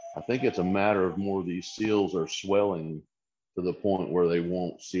 I think it's a matter of more these seals are swelling to the point where they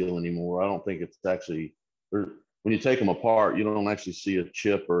won't seal anymore. I don't think it's actually, when you take them apart, you don't actually see a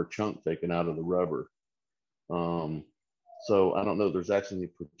chip or a chunk taken out of the rubber. So I don't know if there's actually any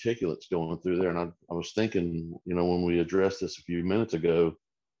particulates going through there. And I was thinking, when we addressed this a few minutes ago,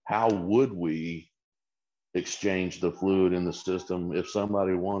 how would we exchange the fluid in the system if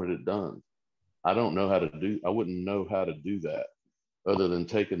somebody wanted it done? I wouldn't know how to do that other than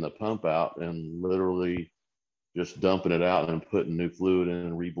taking the pump out and literally just dumping it out and putting new fluid in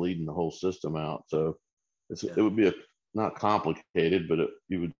and rebleeding the whole system out. So it would be not complicated, but I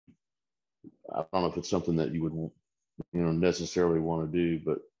don't know if it's something that you would necessarily want to do,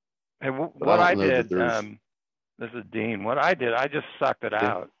 but what I did, this is Dean. What I did, I just sucked it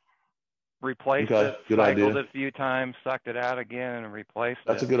out, replaced it, cycled it a few times, sucked it out again, and replaced it.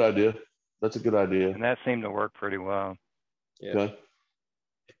 That's a good idea. That's a good idea. And that seemed to work pretty well. Yeah. Okay.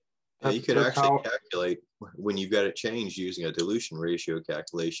 Yeah, you could actually calculate when you've got it changed using a dilution ratio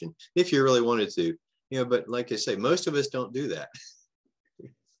calculation if you really wanted to. But like I say, most of us don't do that.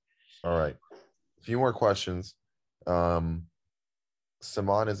 All right. A few more questions. Saman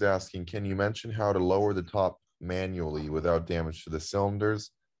is asking, can you mention how to lower the top manually without damage to the cylinders?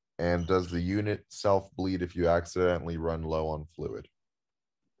 And does the unit self-bleed if you accidentally run low on fluid?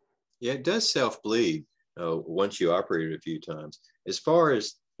 Yeah, it does self-bleed once you operate it a few times. As far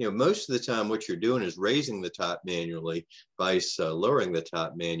as, most of the time what you're doing is raising the top manually, vice lowering the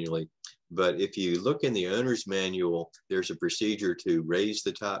top manually. But if you look in the owner's manual, there's a procedure to raise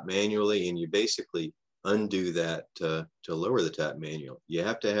the top manually, and you basically undo that to lower the top manually. You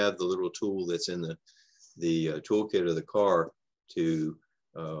have to have the little tool that's in the toolkit of the car to,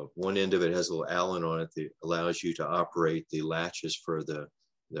 one end of it has a little Allen on it that allows you to operate the latches for the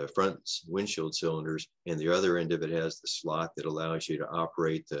front windshield cylinders, and the other end of it has the slot that allows you to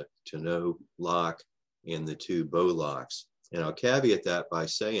operate the tonneau lock and the two bow locks. And I'll caveat that by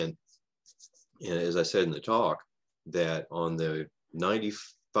saying, and as I said in the talk, that on the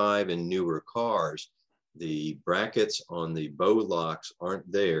 95 and newer cars, the brackets on the bow locks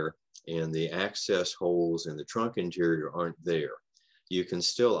aren't there, and the access holes in the trunk interior aren't there. You can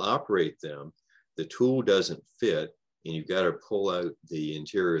still operate them. The tool doesn't fit, and you've got to pull out the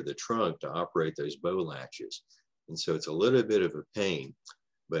interior of the trunk to operate those bow latches. And so it's a little bit of a pain,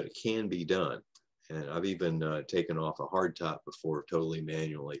 but it can be done. And I've even taken off a hard top before totally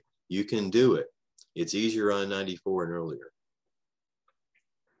manually. You can do it. It's easier on 94 and earlier.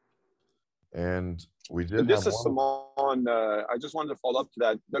 And we did. This is Simon. I just wanted to follow up to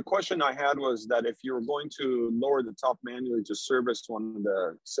that. The question I had was that if you were going to lower the top manually to service one of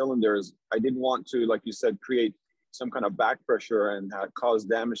the cylinders, I didn't want to, like you said, create some kind of back pressure and cause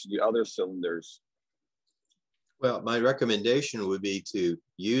damage to the other cylinders. Well, my recommendation would be to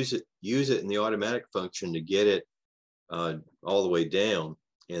use it in the automatic function to get it all the way down,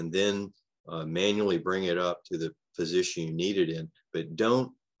 and then manually bring it up to the position you need it in. But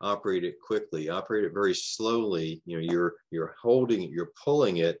don't operate it quickly. Operate it very slowly. You're holding it, you're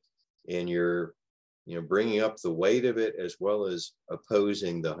pulling it, and you're bringing up the weight of it as well as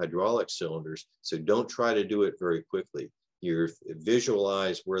opposing the hydraulic cylinders. So don't try to do it very quickly. You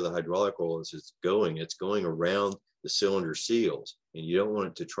visualize where the hydraulic oil is going. It's going around the cylinder seals, and you don't want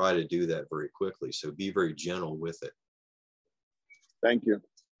it to try to do that very quickly. So be very gentle with it. Thank you.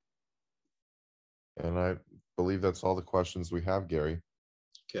 And I believe that's all the questions we have, Gary.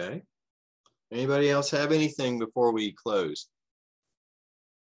 Okay. Anybody else have anything before we close?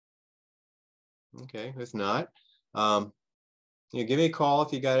 Okay, if not, give me a call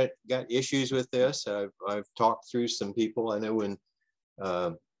if you got issues with this. I've talked through some people. I know when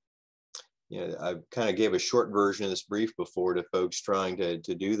I kind of gave a short version of this brief before to folks trying to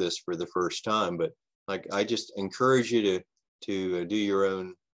do this for the first time, but I just encourage you to do your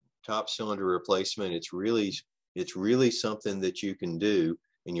own top cylinder replacement. It's really It's really something that you can do,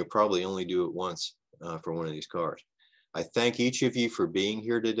 and you'll probably only do it once for one of these cars. I thank each of you for being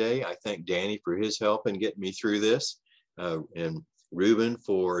here today. I thank Danny for his help in getting me through this, and Ruben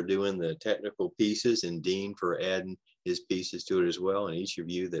for doing the technical pieces, and Dean for adding his pieces to it as well, and each of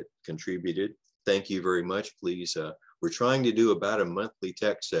you that contributed. Thank you very much. Please, we're trying to do about a monthly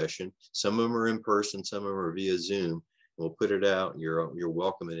tech session. Some of them are in person, some of them are via Zoom. We'll put it out, and you're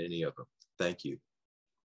welcome at any of them. Thank you.